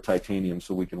built into the titanium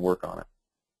so we can work on it.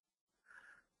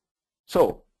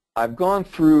 So I've gone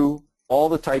through all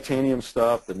the titanium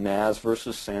stuff, the NAS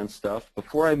versus SAN stuff.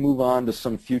 Before I move on to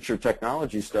some future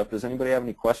technology stuff, does anybody have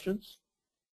any questions?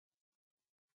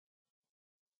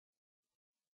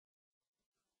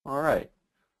 All right.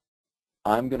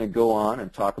 I'm going to go on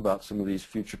and talk about some of these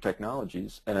future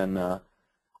technologies. And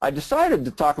I decided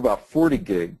to talk about 40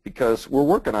 gig because we're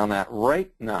working on that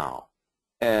right now.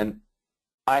 And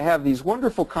I have these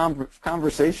wonderful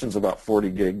conversations about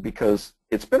 40 gig because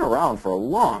it's been around for a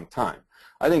long time.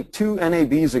 I think 2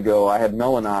 NABs ago, I had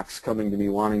Mellanox coming to me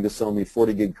wanting to sell me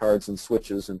 40 gig cards and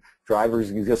switches, and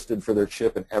drivers existed for their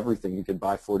chip and everything. You could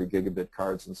buy 40 gigabit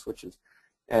cards and switches.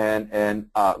 And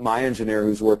my engineer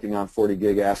who's working on 40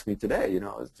 gig asked me today,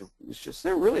 is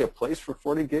there really a place for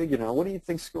 40 gig? What do you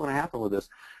think's going to happen with this?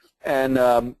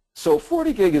 And so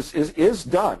 40 gig is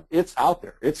done. It's out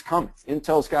there. It's coming.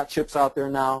 Intel's got chips out there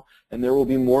now, and there will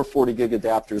be more 40 gig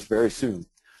adapters very soon.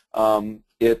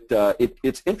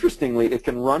 It's interestingly, it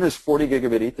can run as 40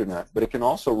 gigabit Ethernet, but it can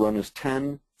also run as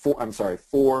 4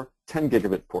 10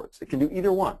 gigabit ports. It can do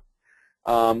either one.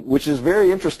 Which is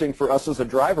very interesting for us as a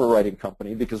driver writing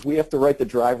company because we have to write the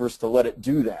drivers to let it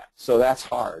do that. So that's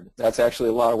hard. That's actually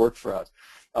a lot of work for us.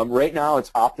 Right now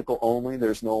it's optical only.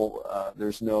 There's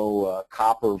no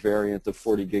copper variant of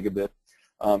 40 gigabit.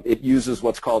 It uses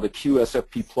what's called a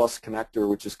QSFP plus connector,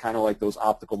 which is kind of like those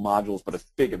optical modules, but it's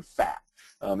big and fat.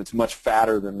 It's much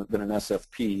fatter than an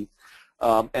SFP.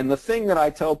 And the thing that I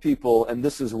tell people, and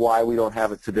this is why we don't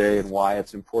have it today and why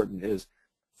it's important, is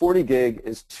 40 gig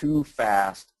is too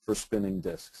fast for spinning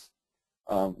disks.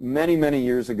 Many, many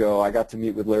years ago, I got to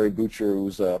meet with Larry Butcher,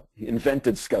 he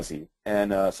invented SCSI,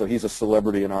 and so he's a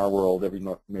celebrity in our world.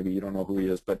 Maybe you don't know who he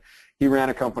is, but he ran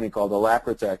a company called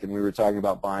Alacritech, and we were talking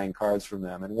about buying cards from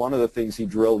them. And one of the things he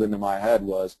drilled into my head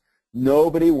was,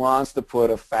 nobody wants to put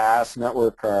a fast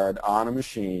network card on a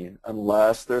machine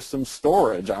unless there's some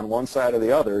storage on one side or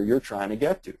the other you're trying to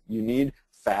get to. You need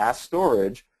fast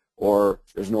storage, or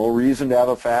there's no reason to have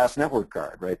a fast network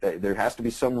card, right? There has to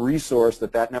be some resource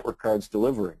that network card's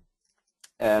delivering.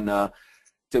 And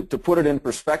to put it in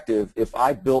perspective, if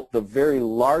I built the very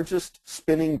largest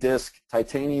spinning disk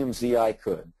titanium Z I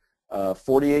could,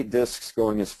 48 disks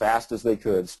going as fast as they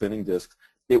could, spinning disks,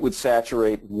 it would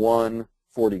saturate one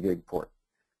 40 gig port.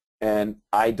 And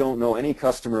I don't know any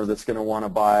customer that's going to want to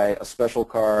buy a special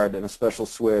card and a special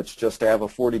switch just to have a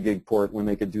 40 gig port when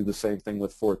they could do the same thing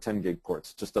with 4 10 gig ports.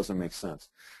 It just doesn't make sense.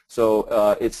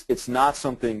 So it's not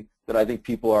something that I think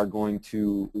people are going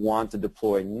to want to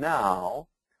deploy now,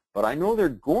 but I know they're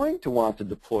going to want to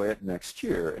deploy it next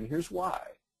year, and here's why.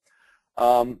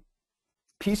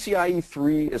 PCIe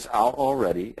 3 is out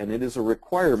already, and it is a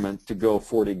requirement to go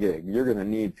 40 gig. You're going to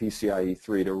need PCIe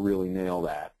 3 to really nail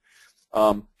that.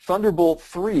 Thunderbolt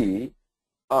 3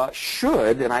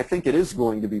 should, and I think it is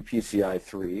going to be PCI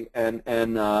 3, and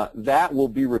that will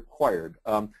be required.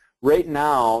 Right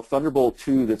now, Thunderbolt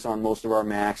 2 that's on most of our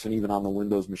Macs and even on the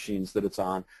Windows machines that it's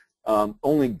on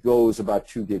only goes about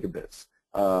 2 gigabits,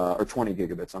 or 20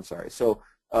 gigabits, I'm sorry. So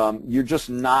you're just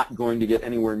not going to get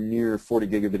anywhere near 40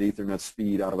 gigabit Ethernet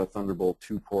speed out of a Thunderbolt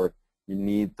 2 port. You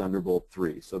need Thunderbolt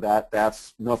 3. So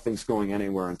that's nothing's going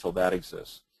anywhere until that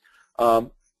exists.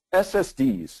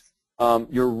 SSDs.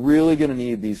 You're really going to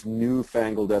need these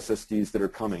newfangled SSDs that are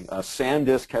coming.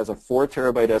 SanDisk has a 4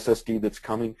 terabyte SSD that's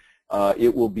coming.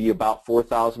 It will be about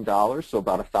 $4,000, so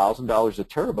about $1,000 a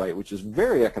terabyte, which is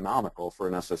very economical for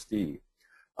an SSD.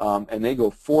 And they go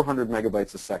 400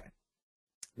 megabytes a second.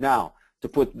 Now, to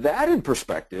put that in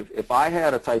perspective, if I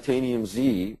had a Titanium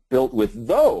Z built with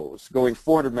those going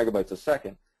 400 megabytes a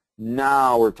second,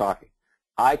 now we're talking.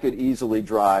 I could easily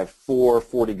drive 4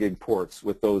 40 gig ports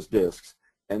with those disks,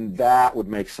 and that would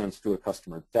make sense to a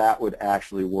customer. That would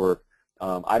actually work.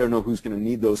 I don't know who's going to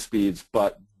need those speeds,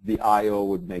 but the I/O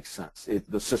would make sense.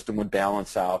 The system would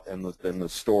balance out, and the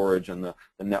storage and the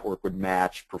network would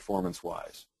match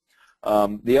performance-wise.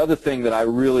 The other thing that I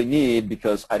really need,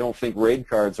 because I don't think RAID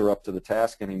cards are up to the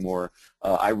task anymore,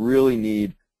 I really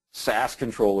need SAS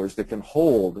controllers that can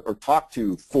hold or talk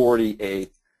to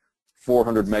 48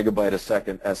 400 megabyte a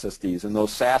second SSDs, and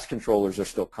those SAS controllers are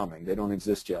still coming. They don't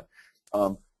exist yet.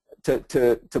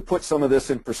 To put some of this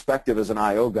in perspective as an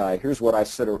I/O guy, here's what I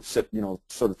sit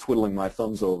sort of twiddling my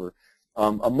thumbs over.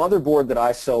 A motherboard that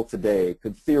I sell today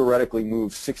could theoretically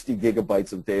move 60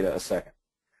 gigabytes of data a second.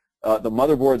 The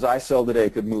motherboards I sell today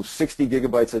could move 60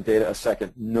 gigabytes of data a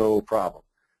second, no problem.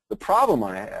 The problem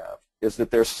I have is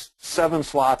that there's 7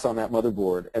 slots on that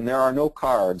motherboard, and there are no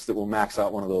cards that will max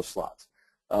out one of those slots.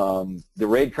 The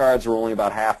RAID cards are only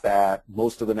about half that.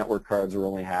 Most of the network cards are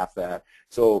only half that.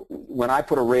 So when I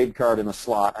put a RAID card in a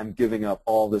slot, I'm giving up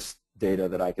all this data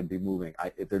that I could be moving.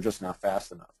 They're just not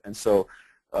fast enough. And so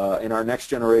in our next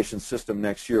generation system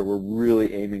next year, we're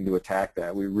really aiming to attack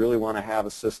that. We really want to have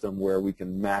a system where we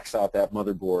can max out that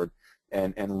motherboard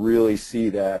and really see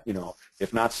that, you know,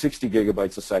 if not 60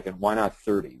 gigabytes a second, why not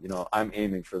 30? You know, I'm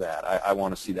aiming for that. I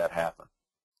want to see that happen.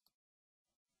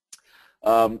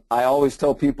 I always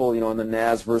tell people, you know, in the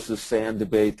NAS versus SAN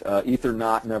debate,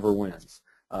 Ethernet never wins.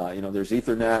 You know, there's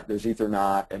Ethernet, there's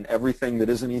Ethernet, and everything that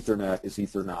isn't Ethernet is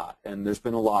Ethernet. And there's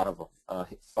been a lot of them.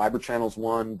 Fiber channels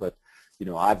won, but you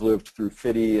know, I've lived through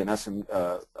FIDI and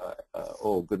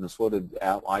oh goodness, what did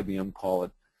IBM call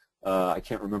it? I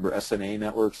can't remember, SNA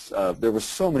networks. There were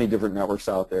so many different networks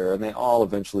out there, and they all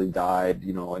eventually died,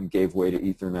 you know, and gave way to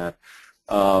Ethernet.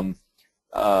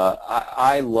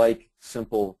 I like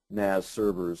simple NAS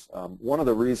servers. One of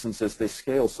the reasons is they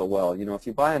scale so well. You know, if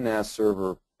you buy a NAS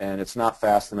server and it's not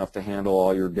fast enough to handle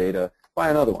all your data, buy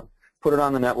another one. Put it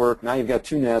on the network. Now you've got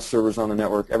 2 NAS servers on the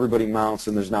network. Everybody mounts,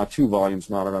 and there's now 2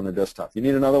 volumes mounted on the desktop. You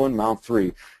need another one, mount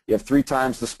 3. You have 3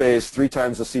 times the space, 3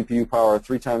 times the CPU power,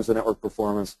 3 times the network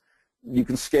performance. You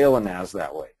can scale a NAS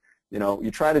that way. You know, you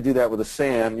try to do that with a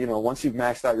SAN. You know, once you've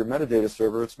maxed out your metadata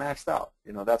server, it's maxed out.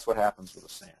 You know, that's what happens with a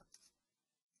SAN.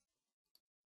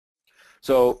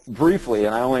 So briefly,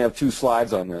 and I only have 2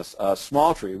 slides on this,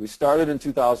 Small Tree. We started in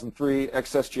 2003,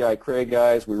 XSGI Cray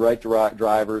guys. We write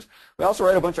drivers. We also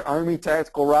write a bunch of Army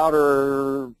tactical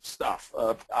router stuff.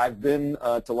 I've been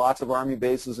to lots of Army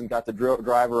bases and got to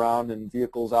drive around in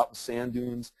vehicles out in sand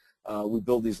dunes. We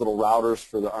build these little routers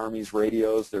for the Army's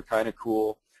radios. They're kind of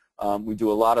cool. We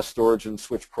do a lot of storage and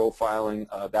switch profiling.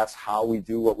 That's how we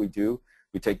do what we do.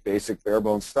 We take basic bare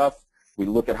bones stuff. We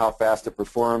look at how fast it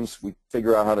performs. We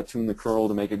figure out how to tune the kernel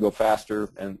to make it go faster,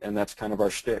 and that's kind of our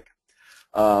shtick.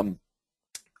 Our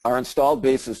installed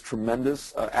base is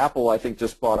tremendous. Apple, I think,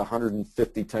 just bought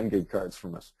 150 10 gig cards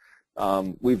from us.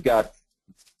 We've got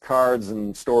cards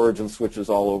and storage and switches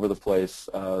all over the place.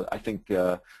 I think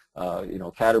you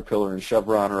know, Caterpillar and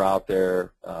Chevron are out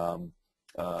there.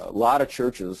 A lot of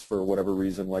churches, for whatever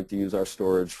reason, like to use our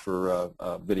storage for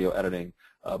video editing.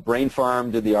 Brain Farm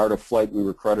did The Art of Flight. We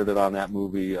were credited on that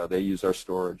movie. They use our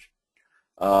storage.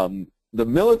 The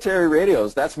military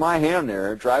radios, that's my hand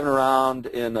there, driving around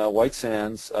in White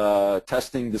Sands,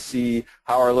 testing to see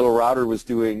how our little router was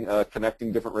doing,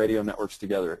 connecting different radio networks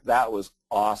together. That was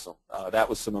awesome. That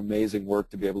was some amazing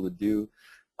work to be able to do.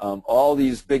 All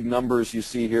these big numbers you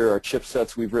see here are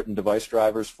chipsets we've written device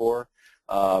drivers for.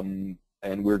 And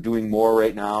we're doing more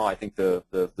right now. I think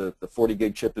the 40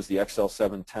 gig chip is the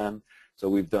XL710. So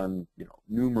we've done, you know,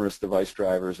 numerous device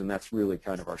drivers, and that's really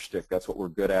kind of our shtick. That's what we're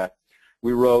good at.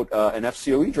 We wrote an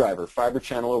FCOE driver, fiber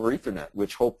channel over Ethernet,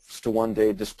 which hopes to one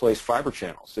day displace fiber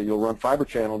channel. So you'll run fiber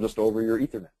channel just over your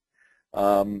Ethernet.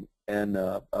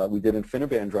 We did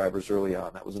InfiniBand drivers early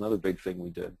on. That was another big thing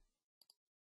we did.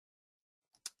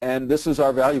 And this is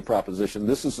our value proposition.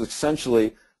 This is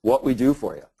essentially what we do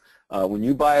for you. When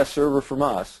you buy a server from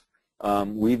us,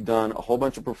 we've done a whole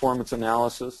bunch of performance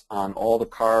analysis on all the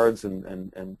cards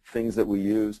and things that we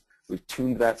use. We've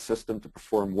tuned that system to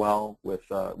perform well with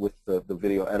the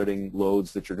video editing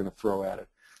loads that you're going to throw at it.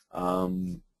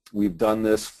 We've done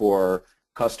this for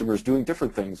customers doing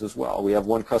different things as well. We have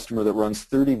one customer that runs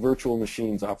 30 virtual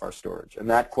machines off our storage, and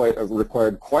that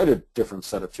required quite a different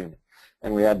set of tuning.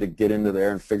 And we had to get into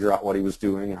there and figure out what he was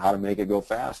doing and how to make it go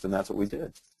fast, and that's what we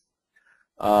did.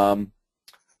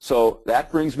 So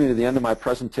that brings me to the end of my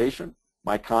presentation.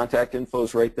 My contact info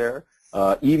is right there.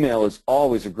 Email is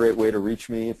always a great way to reach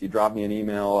me. If you drop me an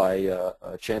email,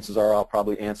 chances are I'll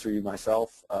probably answer you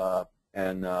myself,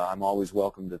 and I'm always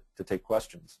welcome to take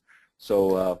questions.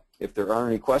 So if there are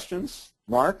any questions,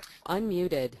 Mark?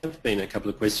 Unmuted. There have been a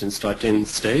couple of questions typed in,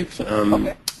 Steve.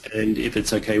 Okay. And if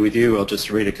it's okay with you, I'll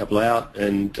just read a couple out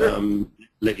and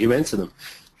let you answer them.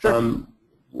 Sure.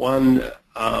 One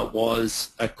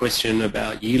was a question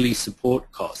about yearly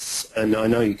support costs, and I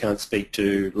know you can't speak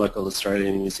to local Australia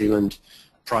and New Zealand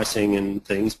pricing and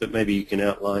things, but maybe you can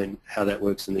outline how that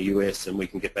works in the US, and we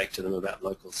can get back to them about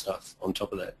local stuff on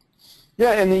top of that.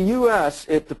 Yeah, in the U.S.,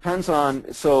 it depends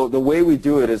on, so the way we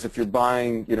do it is if you're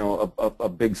buying, you know, a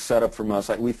big setup from us,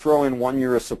 like we throw in 1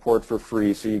 year of support for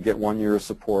free, so you get 1 year of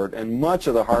support, and much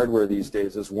of the hardware these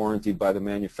days is warranted by the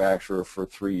manufacturer for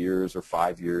 3 years or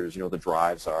 5 years, you know, the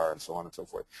drives are, and so on and so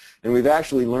forth. And we've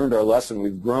actually learned our lesson.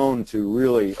 We've grown to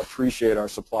really appreciate our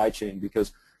supply chain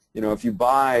because, you know, if you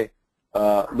buy,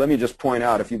 let me just point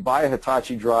out, if you buy a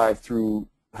Hitachi drive through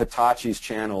Hitachi's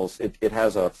channels, it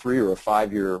has a 3 or a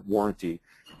 5 year warranty.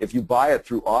 If you buy it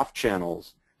through off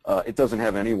channels, it doesn't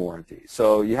have any warranty.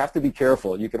 So you have to be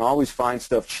careful. You can always find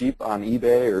stuff cheap on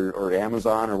eBay or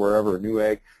Amazon or wherever,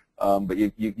 Newegg, but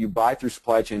you buy through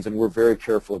supply chains, and we're very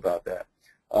careful about that.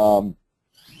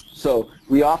 So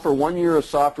we offer 1 year of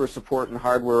software support and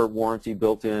hardware warranty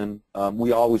built in.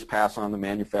 We always pass on the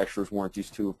manufacturer's warranties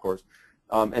too, of course.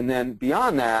 And then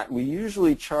beyond that, we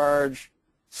usually charge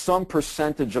some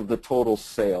percentage of the total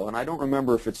sale, and I don't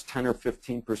remember if it's 10 or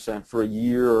 15% for a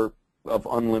year of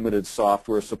unlimited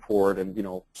software support and, you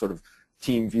know, sort of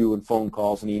team view and phone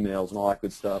calls and emails and all that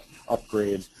good stuff,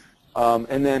 upgrades.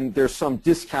 And then there's some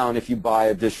discount if you buy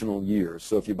additional years.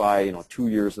 So if you buy, you know, 2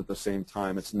 years at the same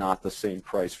time, it's not the same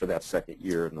price for that second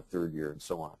year and the third year and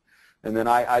so on. And then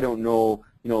I don't know,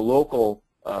 you know, local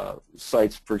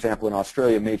sites, for example, in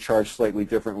Australia may charge slightly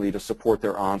differently to support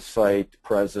their on-site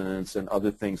presence and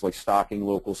other things like stocking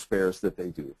local spares that they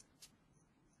do.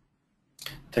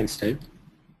 Thanks, Dave.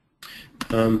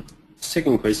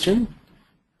 Second question.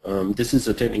 This is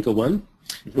a technical one.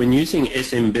 When using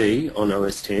SMB on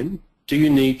OS X, do you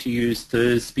need to use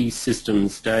Thursby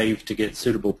Systems, Dave, to get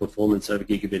suitable performance over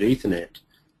gigabit Ethernet?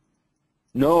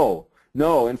 No,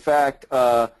 no. In fact,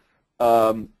 let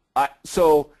me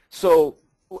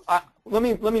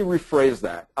rephrase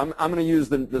that. I'm going to use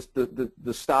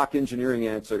the stock engineering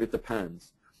answer. It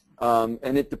depends,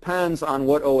 and it depends on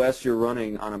what OS you're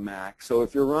running on a Mac. So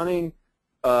if you're running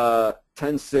 10.6,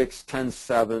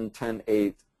 10.7,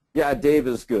 10.8, yeah, Dave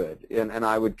is good, and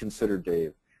I would consider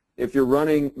Dave. If you're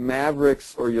running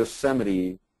Mavericks or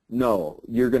Yosemite, no,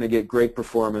 you're going to get great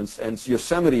performance, and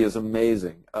Yosemite is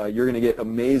amazing. You're going to get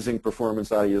amazing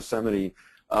performance out of Yosemite.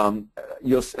 And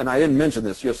I didn't mention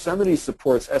this, Yosemite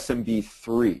supports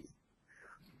SMB3.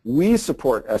 We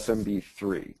support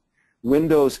SMB3.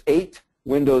 Windows 8,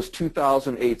 Windows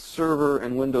 2008 Server,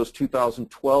 and Windows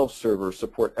 2012 Server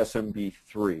support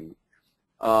SMB3.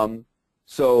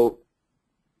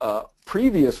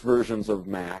 Previous versions of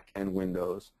Mac and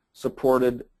Windows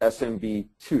supported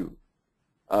SMB2.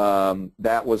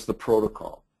 That was the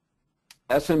protocol.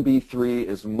 SMB3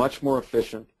 is much more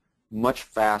efficient, much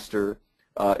faster.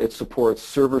 It supports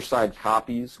server-side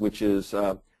copies, which is,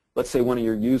 let's say one of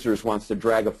your users wants to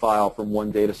drag a file from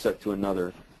one data set to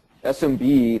another.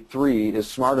 SMB3 is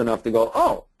smart enough to go,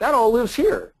 oh, that all lives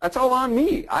here. That's all on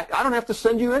me. I don't have to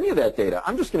send you any of that data.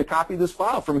 I'm just going to copy this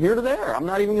file from here to there. I'm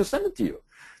not even going to send it to you.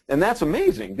 And that's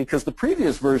amazing because the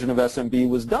previous version of SMB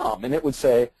was dumb, and it would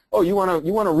say, oh, you want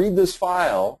to read this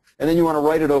file, and then you want to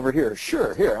write it over here.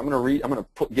 Sure, here, I'm going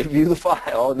to give you the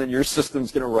file, and then your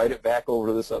system's going to write it back over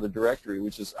to this other directory,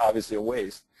 which is obviously a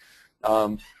waste.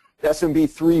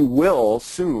 SMB3 will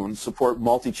soon support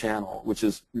multi-channel, which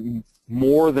is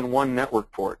more than one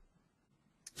network port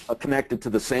connected to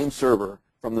the same server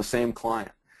from the same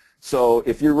client. So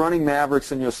if you're running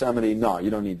Mavericks and Yosemite, no, you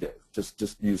don't need Dave.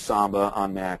 Just use Samba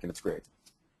on Mac, and it's great.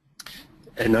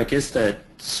 And I guess that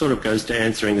sort of goes to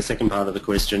answering the second part of the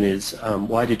question is,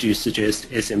 why did you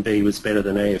suggest SMB was better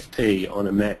than AFP on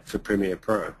a Mac for Premiere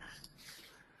Pro?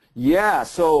 Yeah,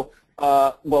 so,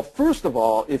 well, first of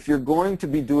all, if you're going to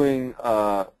be doing,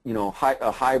 you know,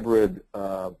 a hybrid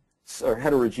or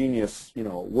heterogeneous, you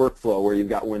know, workflow where you've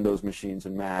got Windows machines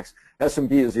and Macs,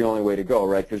 SMB is the only way to go,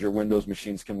 right, because your Windows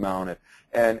machines can mount it.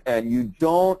 And you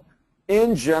don't,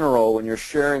 in general, when you're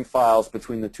sharing files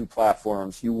between the two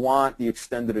platforms, you want the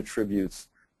extended attributes.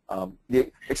 The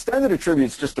extended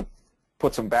attributes, just to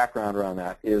put some background around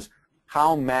that, is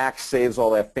how Mac saves all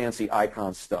that fancy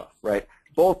icon stuff, right?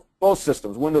 Both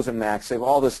systems, Windows and Mac, save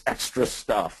all this extra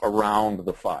stuff around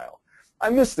the file.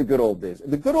 I miss the good old days.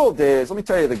 The good old days, let me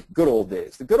tell you the good old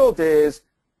days. The good old days,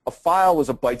 a file was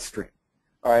a byte stream,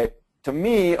 all right? To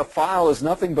me, a file is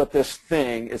nothing but this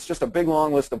thing. It's just a big,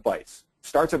 long list of bytes.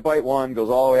 Starts at byte 1,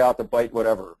 goes all the way out to byte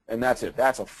whatever, and that's it.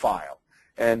 That's a file.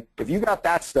 And if you got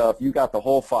that stuff, you got the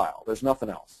whole file. There's nothing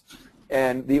else.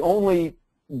 And the only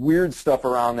weird stuff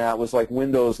around that was like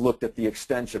Windows looked at the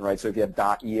extension, right? So if you had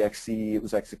 .exe, it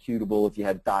was executable. If you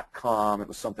had .com, it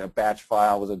was something, a batch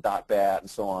file was a .bat, and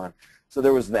so on. So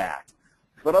there was that.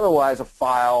 But otherwise, a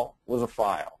file was a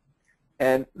file.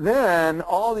 And then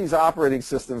all these operating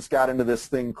systems got into this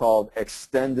thing called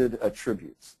extended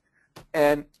attributes.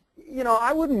 And you know,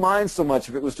 I wouldn't mind so much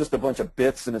if it was just a bunch of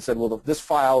bits and it said, well, this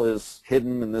file is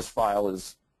hidden and this file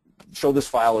is, show this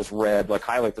file as red, like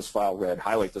highlight this file red,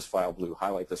 highlight this file blue,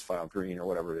 highlight this file green, or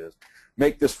whatever it is.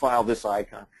 Make this file this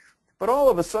icon. But all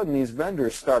of a sudden, these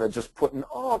vendors started just putting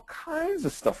all kinds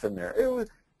of stuff in there. You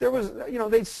know,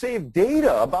 they'd save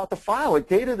data about the file. Like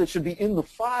data that should be in the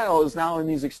file is now in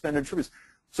these extended attributes.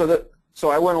 So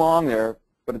I went along there,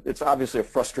 but it's obviously a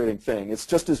frustrating thing. It's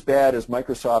just as bad as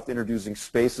Microsoft introducing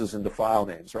spaces into file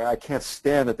names, right? I can't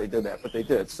stand that they did that, but they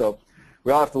did. So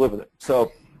we all have to live with it.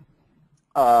 So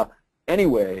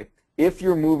anyway, if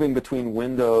you're moving between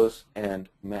Windows and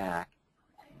Mac,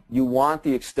 you want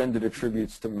the extended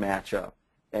attributes to match up.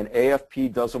 And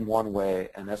AFP does them one way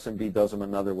and SMB does them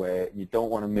another way. You don't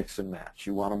want to mix and match.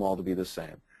 You want them all to be the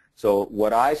same. So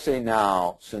what I say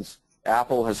now, since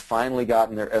Apple has finally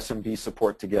gotten their SMB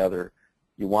support together,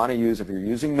 you want to use, if you're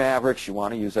using Mavericks, you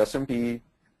want to use SMB.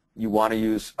 You want to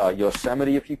use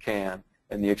Yosemite if you can,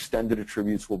 and the extended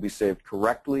attributes will be saved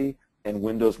correctly, and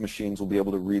Windows machines will be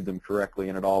able to read them correctly,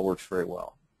 and it all works very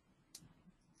well.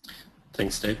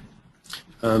 Thanks, Dave.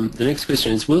 The next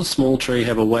question is, will SmallTree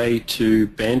have a way to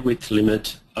bandwidth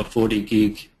limit a 40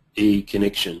 gig E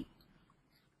connection?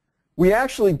 We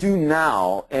actually do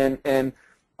now, and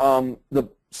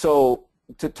so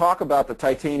to talk about the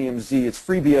Titanium Z, it's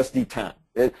FreeBSD 10.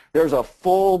 There's a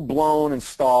full-blown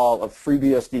install of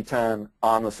FreeBSD 10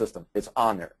 on the system. It's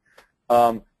on there.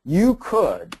 You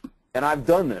could, and I've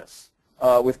done this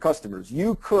with customers,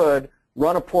 you could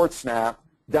run a port snap,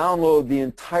 download the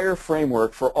entire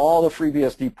framework for all the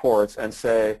FreeBSD ports and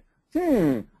say,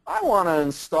 I want to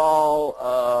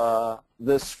install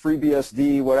this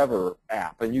FreeBSD whatever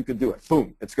app, and you could do it.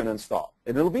 Boom, it's going to install,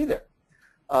 and it'll be there.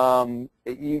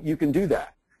 You can do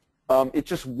that. It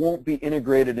just won't be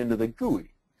integrated into the GUI.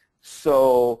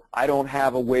 So I don't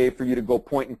have a way for you to go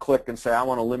point and click and say, I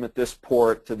want to limit this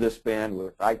port to this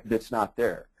bandwidth. It's not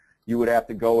there. You would have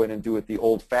to go in and do it the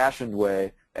old-fashioned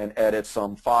way and edit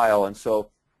some file. And so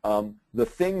the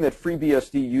thing that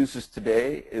FreeBSD uses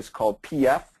today is called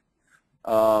PF,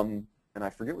 and I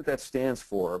forget what that stands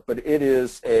for, but it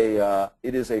is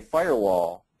a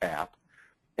firewall app,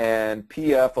 and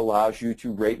PF allows you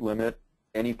to rate limit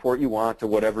any port you want to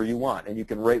whatever you want, and you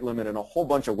can rate limit in a whole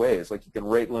bunch of ways. Like you can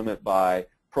rate limit by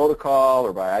protocol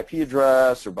or by IP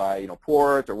address or by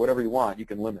port or whatever you want. You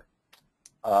can limit.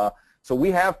 So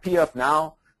we have PF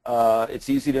now. It's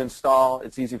easy to install.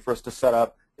 It's easy for us to set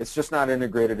up. It's just not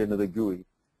integrated into the GUI.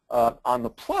 On the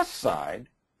plus side,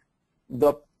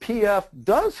 the PF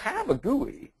does have a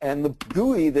GUI, and the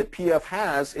GUI that PF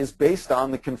has is based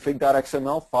on the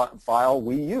config.xml file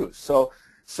we use. So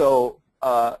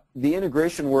the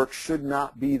integration work should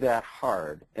not be that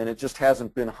hard, and it just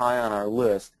hasn't been high on our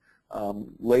list.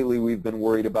 Lately, we've been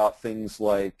worried about things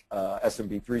like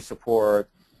SMB3 support,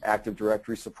 Active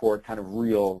Directory support, kind of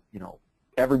real,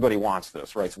 everybody wants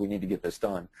this, right? So we need to get this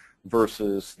done,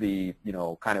 versus the,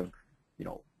 kind of,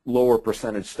 lower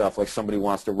percentage stuff, like somebody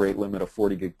wants to rate limit a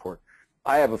 40 gig port.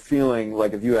 I have a feeling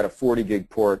like if you had a 40 gig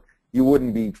port, you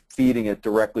wouldn't be feeding it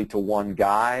directly to one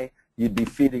guy. You'd be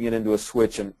feeding it into a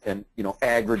switch and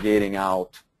aggregating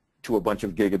out to a bunch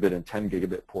of gigabit and 10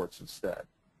 gigabit ports instead.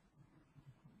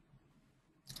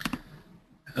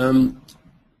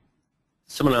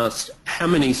 Someone asked, how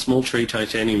many SmallTree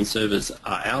Titanium servers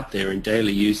are out there in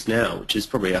daily use now, which is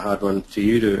probably a hard one for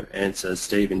you to answer,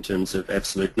 Steve, in terms of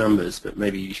absolute numbers, but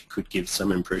maybe you could give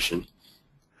some impression.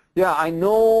 Yeah, I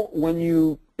know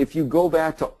if you go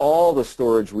back to all the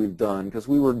storage we've done, because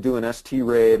we were doing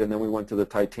ST-RAID and then we went to the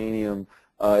Titanium,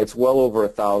 it's well over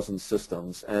 1,000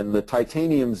 systems. And the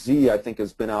Titanium Z, I think,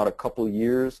 has been out a couple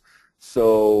years,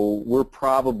 so we're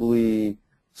probably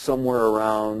somewhere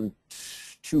around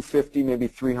 250, maybe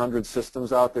 300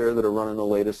 systems out there that are running the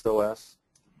latest OS.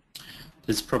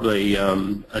 There's probably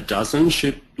a dozen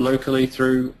shipped locally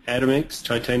through Adimex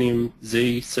Titanium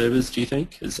Z servers, do you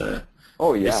think?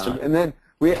 Oh, yeah. Estimate? And then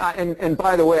and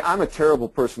by the way, I'm a terrible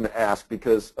person to ask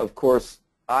because, of course,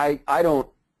 I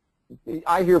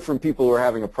hear from people who are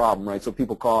having a problem, right? So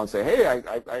people call and say, hey,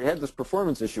 I had this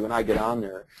performance issue, and I get on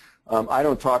there. I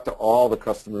don't talk to all the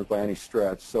customers by any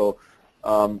stretch. So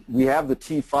we have the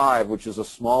T5, which is a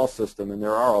small system, and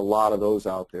there are a lot of those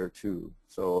out there too.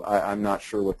 So I'm not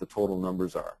sure what the total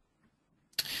numbers are.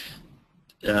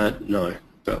 No,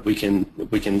 but we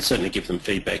can certainly give them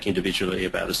feedback individually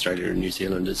about Australia and New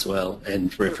Zealand as well,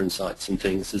 and reference sites and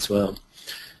things as well.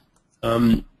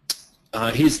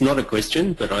 Here's not a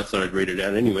question, but I thought I'd read it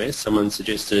out anyway. Someone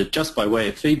suggested, just by way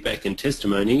of feedback and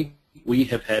testimony, we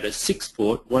have had a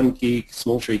 6-port, 1 gig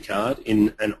SmallTree card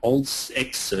in an old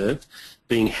Xserve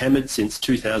being hammered since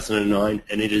 2009,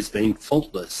 and it has been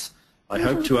faultless. I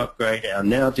hope to upgrade our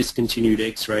now discontinued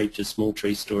X-ray to small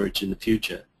tree storage in the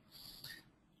future.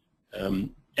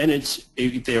 And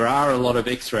there are a lot of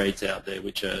X-rays out there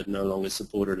which are no longer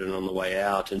supported and on the way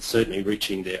out, and certainly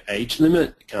reaching their age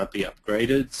limit, can't be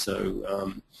upgraded.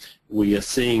 So we are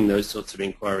seeing those sorts of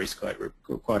inquiries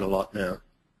quite a lot now.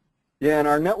 Yeah, and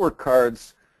our network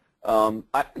cards,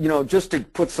 just to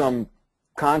put some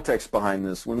context behind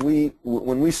this, when we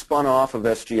spun off of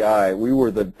SGI, we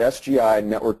were the SGI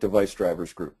Network Device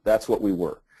Drivers Group. That's what we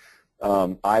were.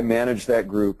 I managed that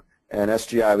group, and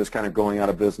SGI was kind of going out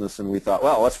of business, and we thought,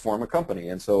 well, let's form a company.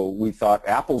 And so we thought,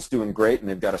 Apple's doing great, and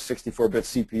they've got a 64-bit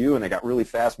CPU, and they got really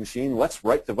fast machine. Let's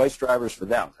write device drivers for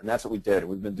them. And that's what we did.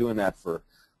 We've been doing that for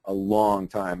a long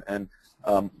time. And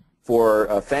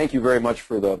thank you very much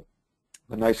for the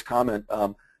nice comment.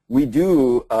 We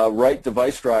do write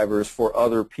device drivers for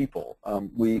other people.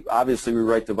 Obviously we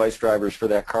write device drivers for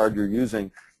that card you're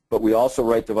using, but we also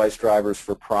write device drivers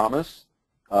for Promise,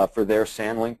 for their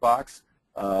SandLink box.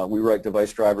 We write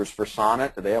device drivers for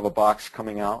Sonnet. They have a box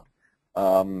coming out.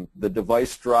 The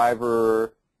device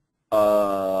driver,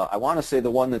 I want to say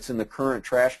the one that's in the current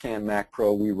trash can Mac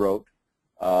Pro we wrote.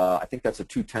 I think that's a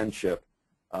 210 chip.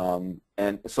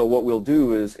 And so what we'll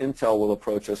do is Intel will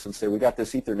approach us and say, we got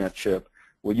this Ethernet chip.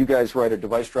 Will you guys write a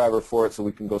device driver for it so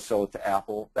we can go sell it to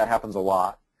Apple? That happens a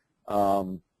lot.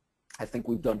 I think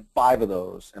we've done 5 of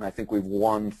those, and I think we've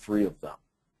won 3 of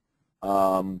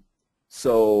them.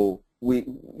 So we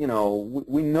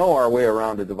know our way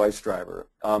around a device driver.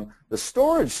 The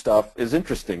storage stuff is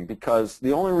interesting because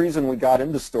the only reason we got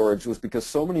into storage was because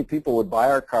so many people would buy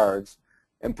our cards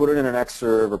and put it in an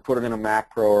Xserve or put it in a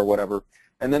Mac Pro or whatever,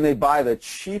 and then they buy the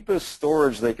cheapest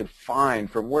storage they could find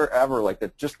from wherever, like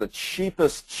just the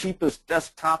cheapest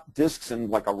desktop disks in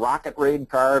like a Rocket RAID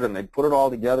card, and they'd put it all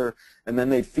together, and then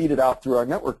they'd feed it out through our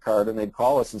network card, and they'd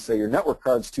call us and say, your network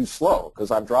card's too slow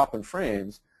because I'm dropping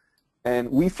frames.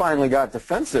 And we finally got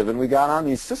defensive, and we got on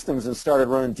these systems and started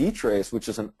running dtrace, which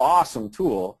is an awesome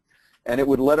tool, and it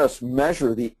would let us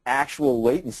measure the actual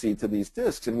latency to these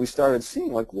disks. And we started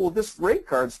seeing, like, well, this RAID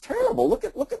card's terrible. Look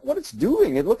at what it's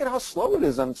doing, and look at how slow it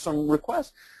is on some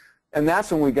requests. And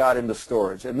that's when we got into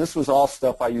storage. And this was all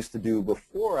stuff I used to do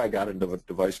before I got into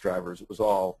device drivers. It was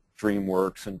all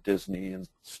DreamWorks and Disney and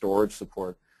storage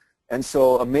support. And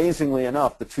so amazingly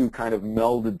enough, the two kind of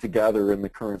melded together in the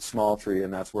current small tree,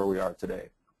 and that's where we are today.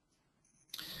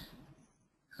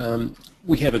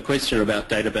 We have a question about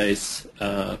database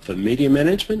for media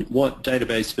management. What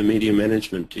database for media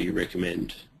management do you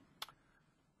recommend?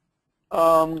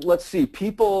 Let's see.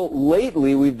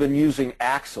 Lately we've been using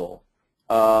Axle.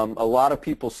 A lot of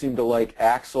people seem to like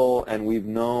Axle, and we've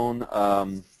known,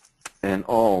 Sam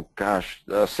Bogoch.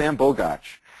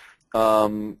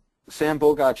 Sam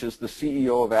Bogoch is the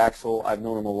CEO of Axle. I've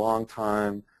known him a long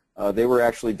time. They were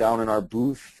actually down in our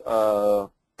booth 2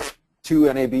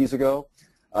 NABs ago,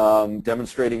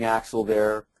 demonstrating Axle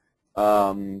there.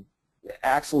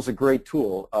 Axle's a great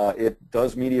tool. It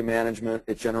does media management.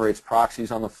 It generates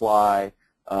proxies on the fly.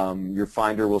 Your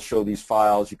Finder will show these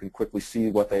files. You can quickly see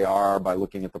what they are by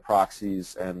looking at the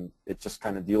proxies, and it just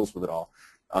kind of deals with it all.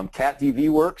 CatDV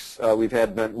works. We've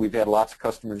had lots of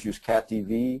customers use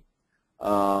CatDV.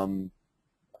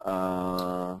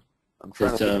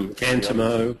 There's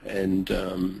Cantamo, and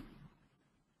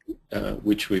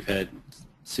which we've had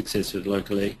success with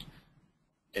locally,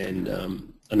 and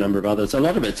a number of others. A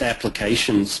lot of it's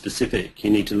application specific. You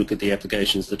need to look at the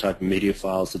applications, the type of media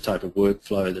files, the type of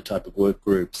workflow, the type of work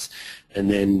groups, and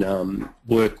then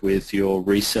work with your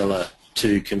reseller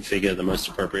to configure the most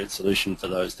appropriate solution for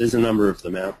those. There's a number of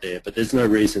them out there, but there's no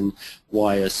reason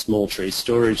why a small tree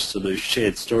storage solution,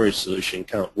 shared storage solution,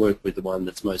 can't work with the one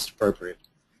that's most appropriate.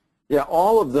 Yeah,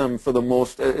 all of them, for the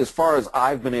most, as far as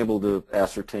I've been able to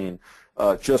ascertain,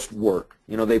 just work.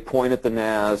 You know, they point at the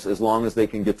NAS. As long as they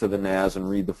can get to the NAS and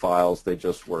read the files, they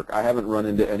just work. I haven't run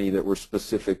into any that were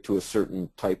specific to a certain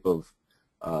type of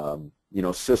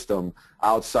system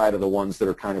outside of the ones that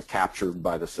are kind of captured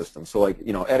by the system. So like,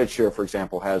 EditShare, for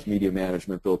example, has media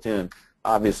management built in.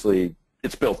 Obviously,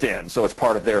 it's built in, so it's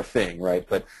part of their thing, right?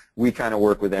 But we kind of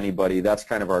work with anybody. That's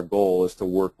kind of our goal, is to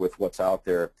work with what's out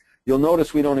there. You'll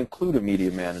notice we don't include a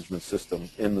media management system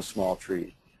in the small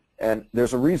tree, and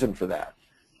there's a reason for that.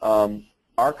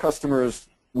 Our customers,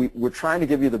 we're trying to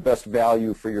give you the best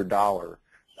value for your dollar,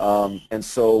 and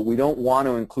so we don't want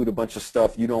to include a bunch of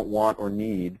stuff you don't want or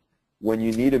need. When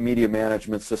you need a media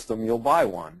management system, you'll buy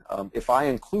one. If I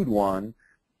include one,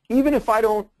 even if I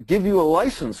don't give you a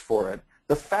license for it,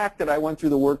 the fact that I went through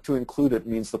the work to include it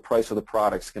means the price of the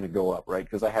product's going to go up, right?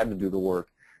 Because I had to do the work.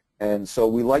 And so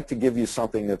we like to give you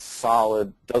something that's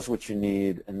solid, does what you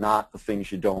need, and not the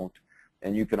things you don't.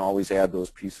 And you can always add those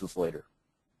pieces later.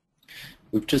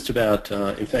 We've just about,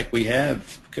 in fact, we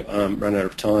have run out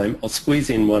of time. I'll squeeze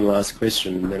in one last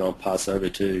question and then I'll pass over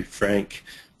to Frank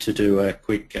to do a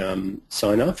quick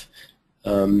sign-off.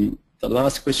 The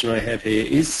last question I have here,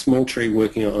 is Smalltree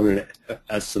working on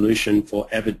a solution for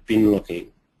avid bin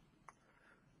locking?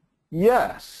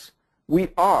 Yes, we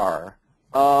are.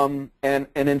 And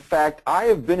in fact, I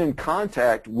have been in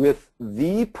contact with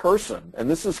the person, and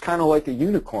this is kind of like a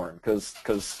unicorn because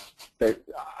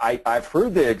I've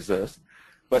heard they exist,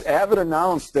 but Avid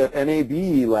announced at NAB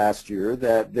last year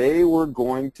that they were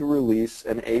going to release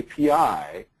an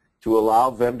API to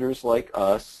allow vendors like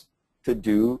us to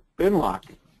do bin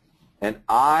locking. And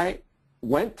I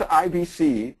went to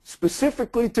IBC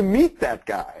specifically to meet that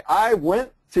guy. I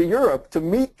went to Europe to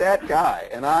meet that guy,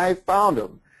 and I found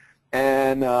him.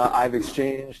 And I've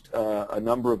exchanged a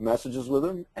number of messages with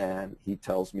him, and he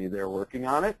tells me they're working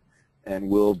on it and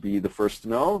will be the first to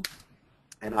know.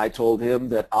 And I told him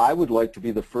that I would like to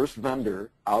be the first vendor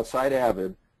outside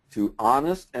Avid to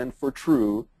honest and for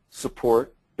true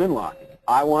support bin locking.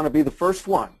 I want to be the first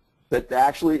one that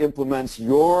actually implements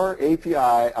your API.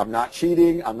 I'm not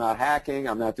cheating, I'm not hacking,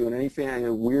 I'm not doing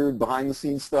anything weird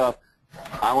behind-the-scenes stuff.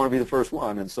 I want to be the first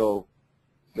one, and so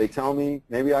they tell me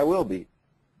maybe I will be.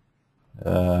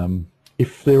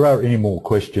 If there are any more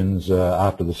questions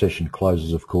after the session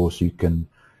closes, of course, you can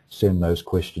send those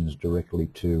questions directly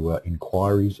to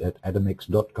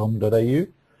inquiries@adimex.com.au,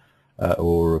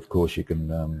 or of course you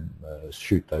can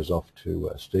shoot those off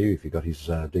to Steve if you got his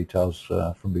details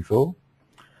from before.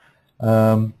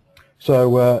 So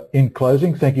in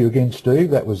closing, thank you again,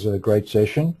 Steve. That was a great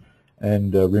session,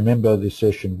 and remember this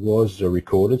session was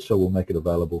recorded, so we'll make it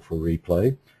available for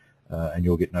replay, and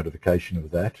you'll get notification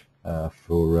of that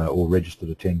for all registered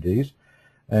attendees.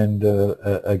 And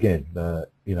again,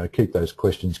 you know, keep those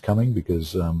questions coming,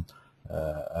 because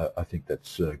I think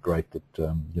that's great that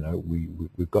you know,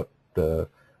 we've got the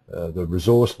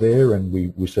resource there, and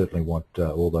we certainly want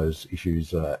all those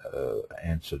issues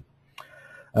answered.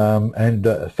 And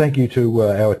thank you to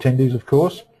our attendees, of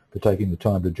course, for taking the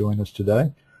time to join us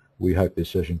today. We hope this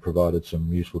session provided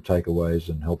some useful takeaways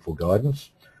and helpful guidance,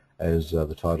 as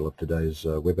the title of today's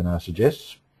webinar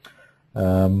suggests.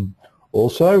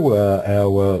 Also,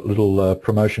 our little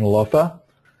promotional offer,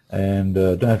 and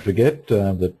don't forget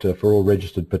that for all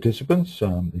registered participants,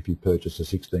 if you purchase a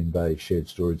 16-bay shared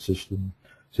storage system,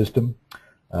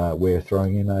 we're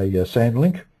throwing in a SAN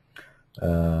link,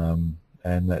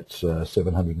 and that's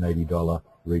 $780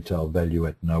 retail value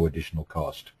at no additional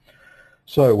cost.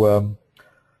 So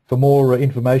for more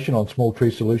information on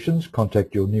Smalltree solutions,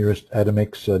 contact your nearest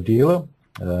Adimex dealer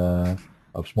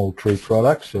of Smalltree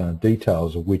products,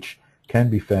 details of which can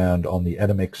be found on the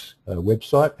Adimex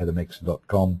website,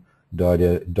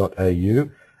 adimex.com.au,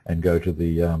 and go to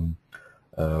the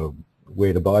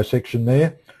where to buy section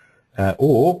there,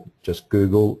 or just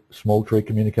Google Smalltree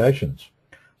Communications.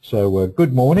 So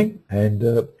good morning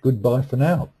and goodbye for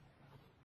now.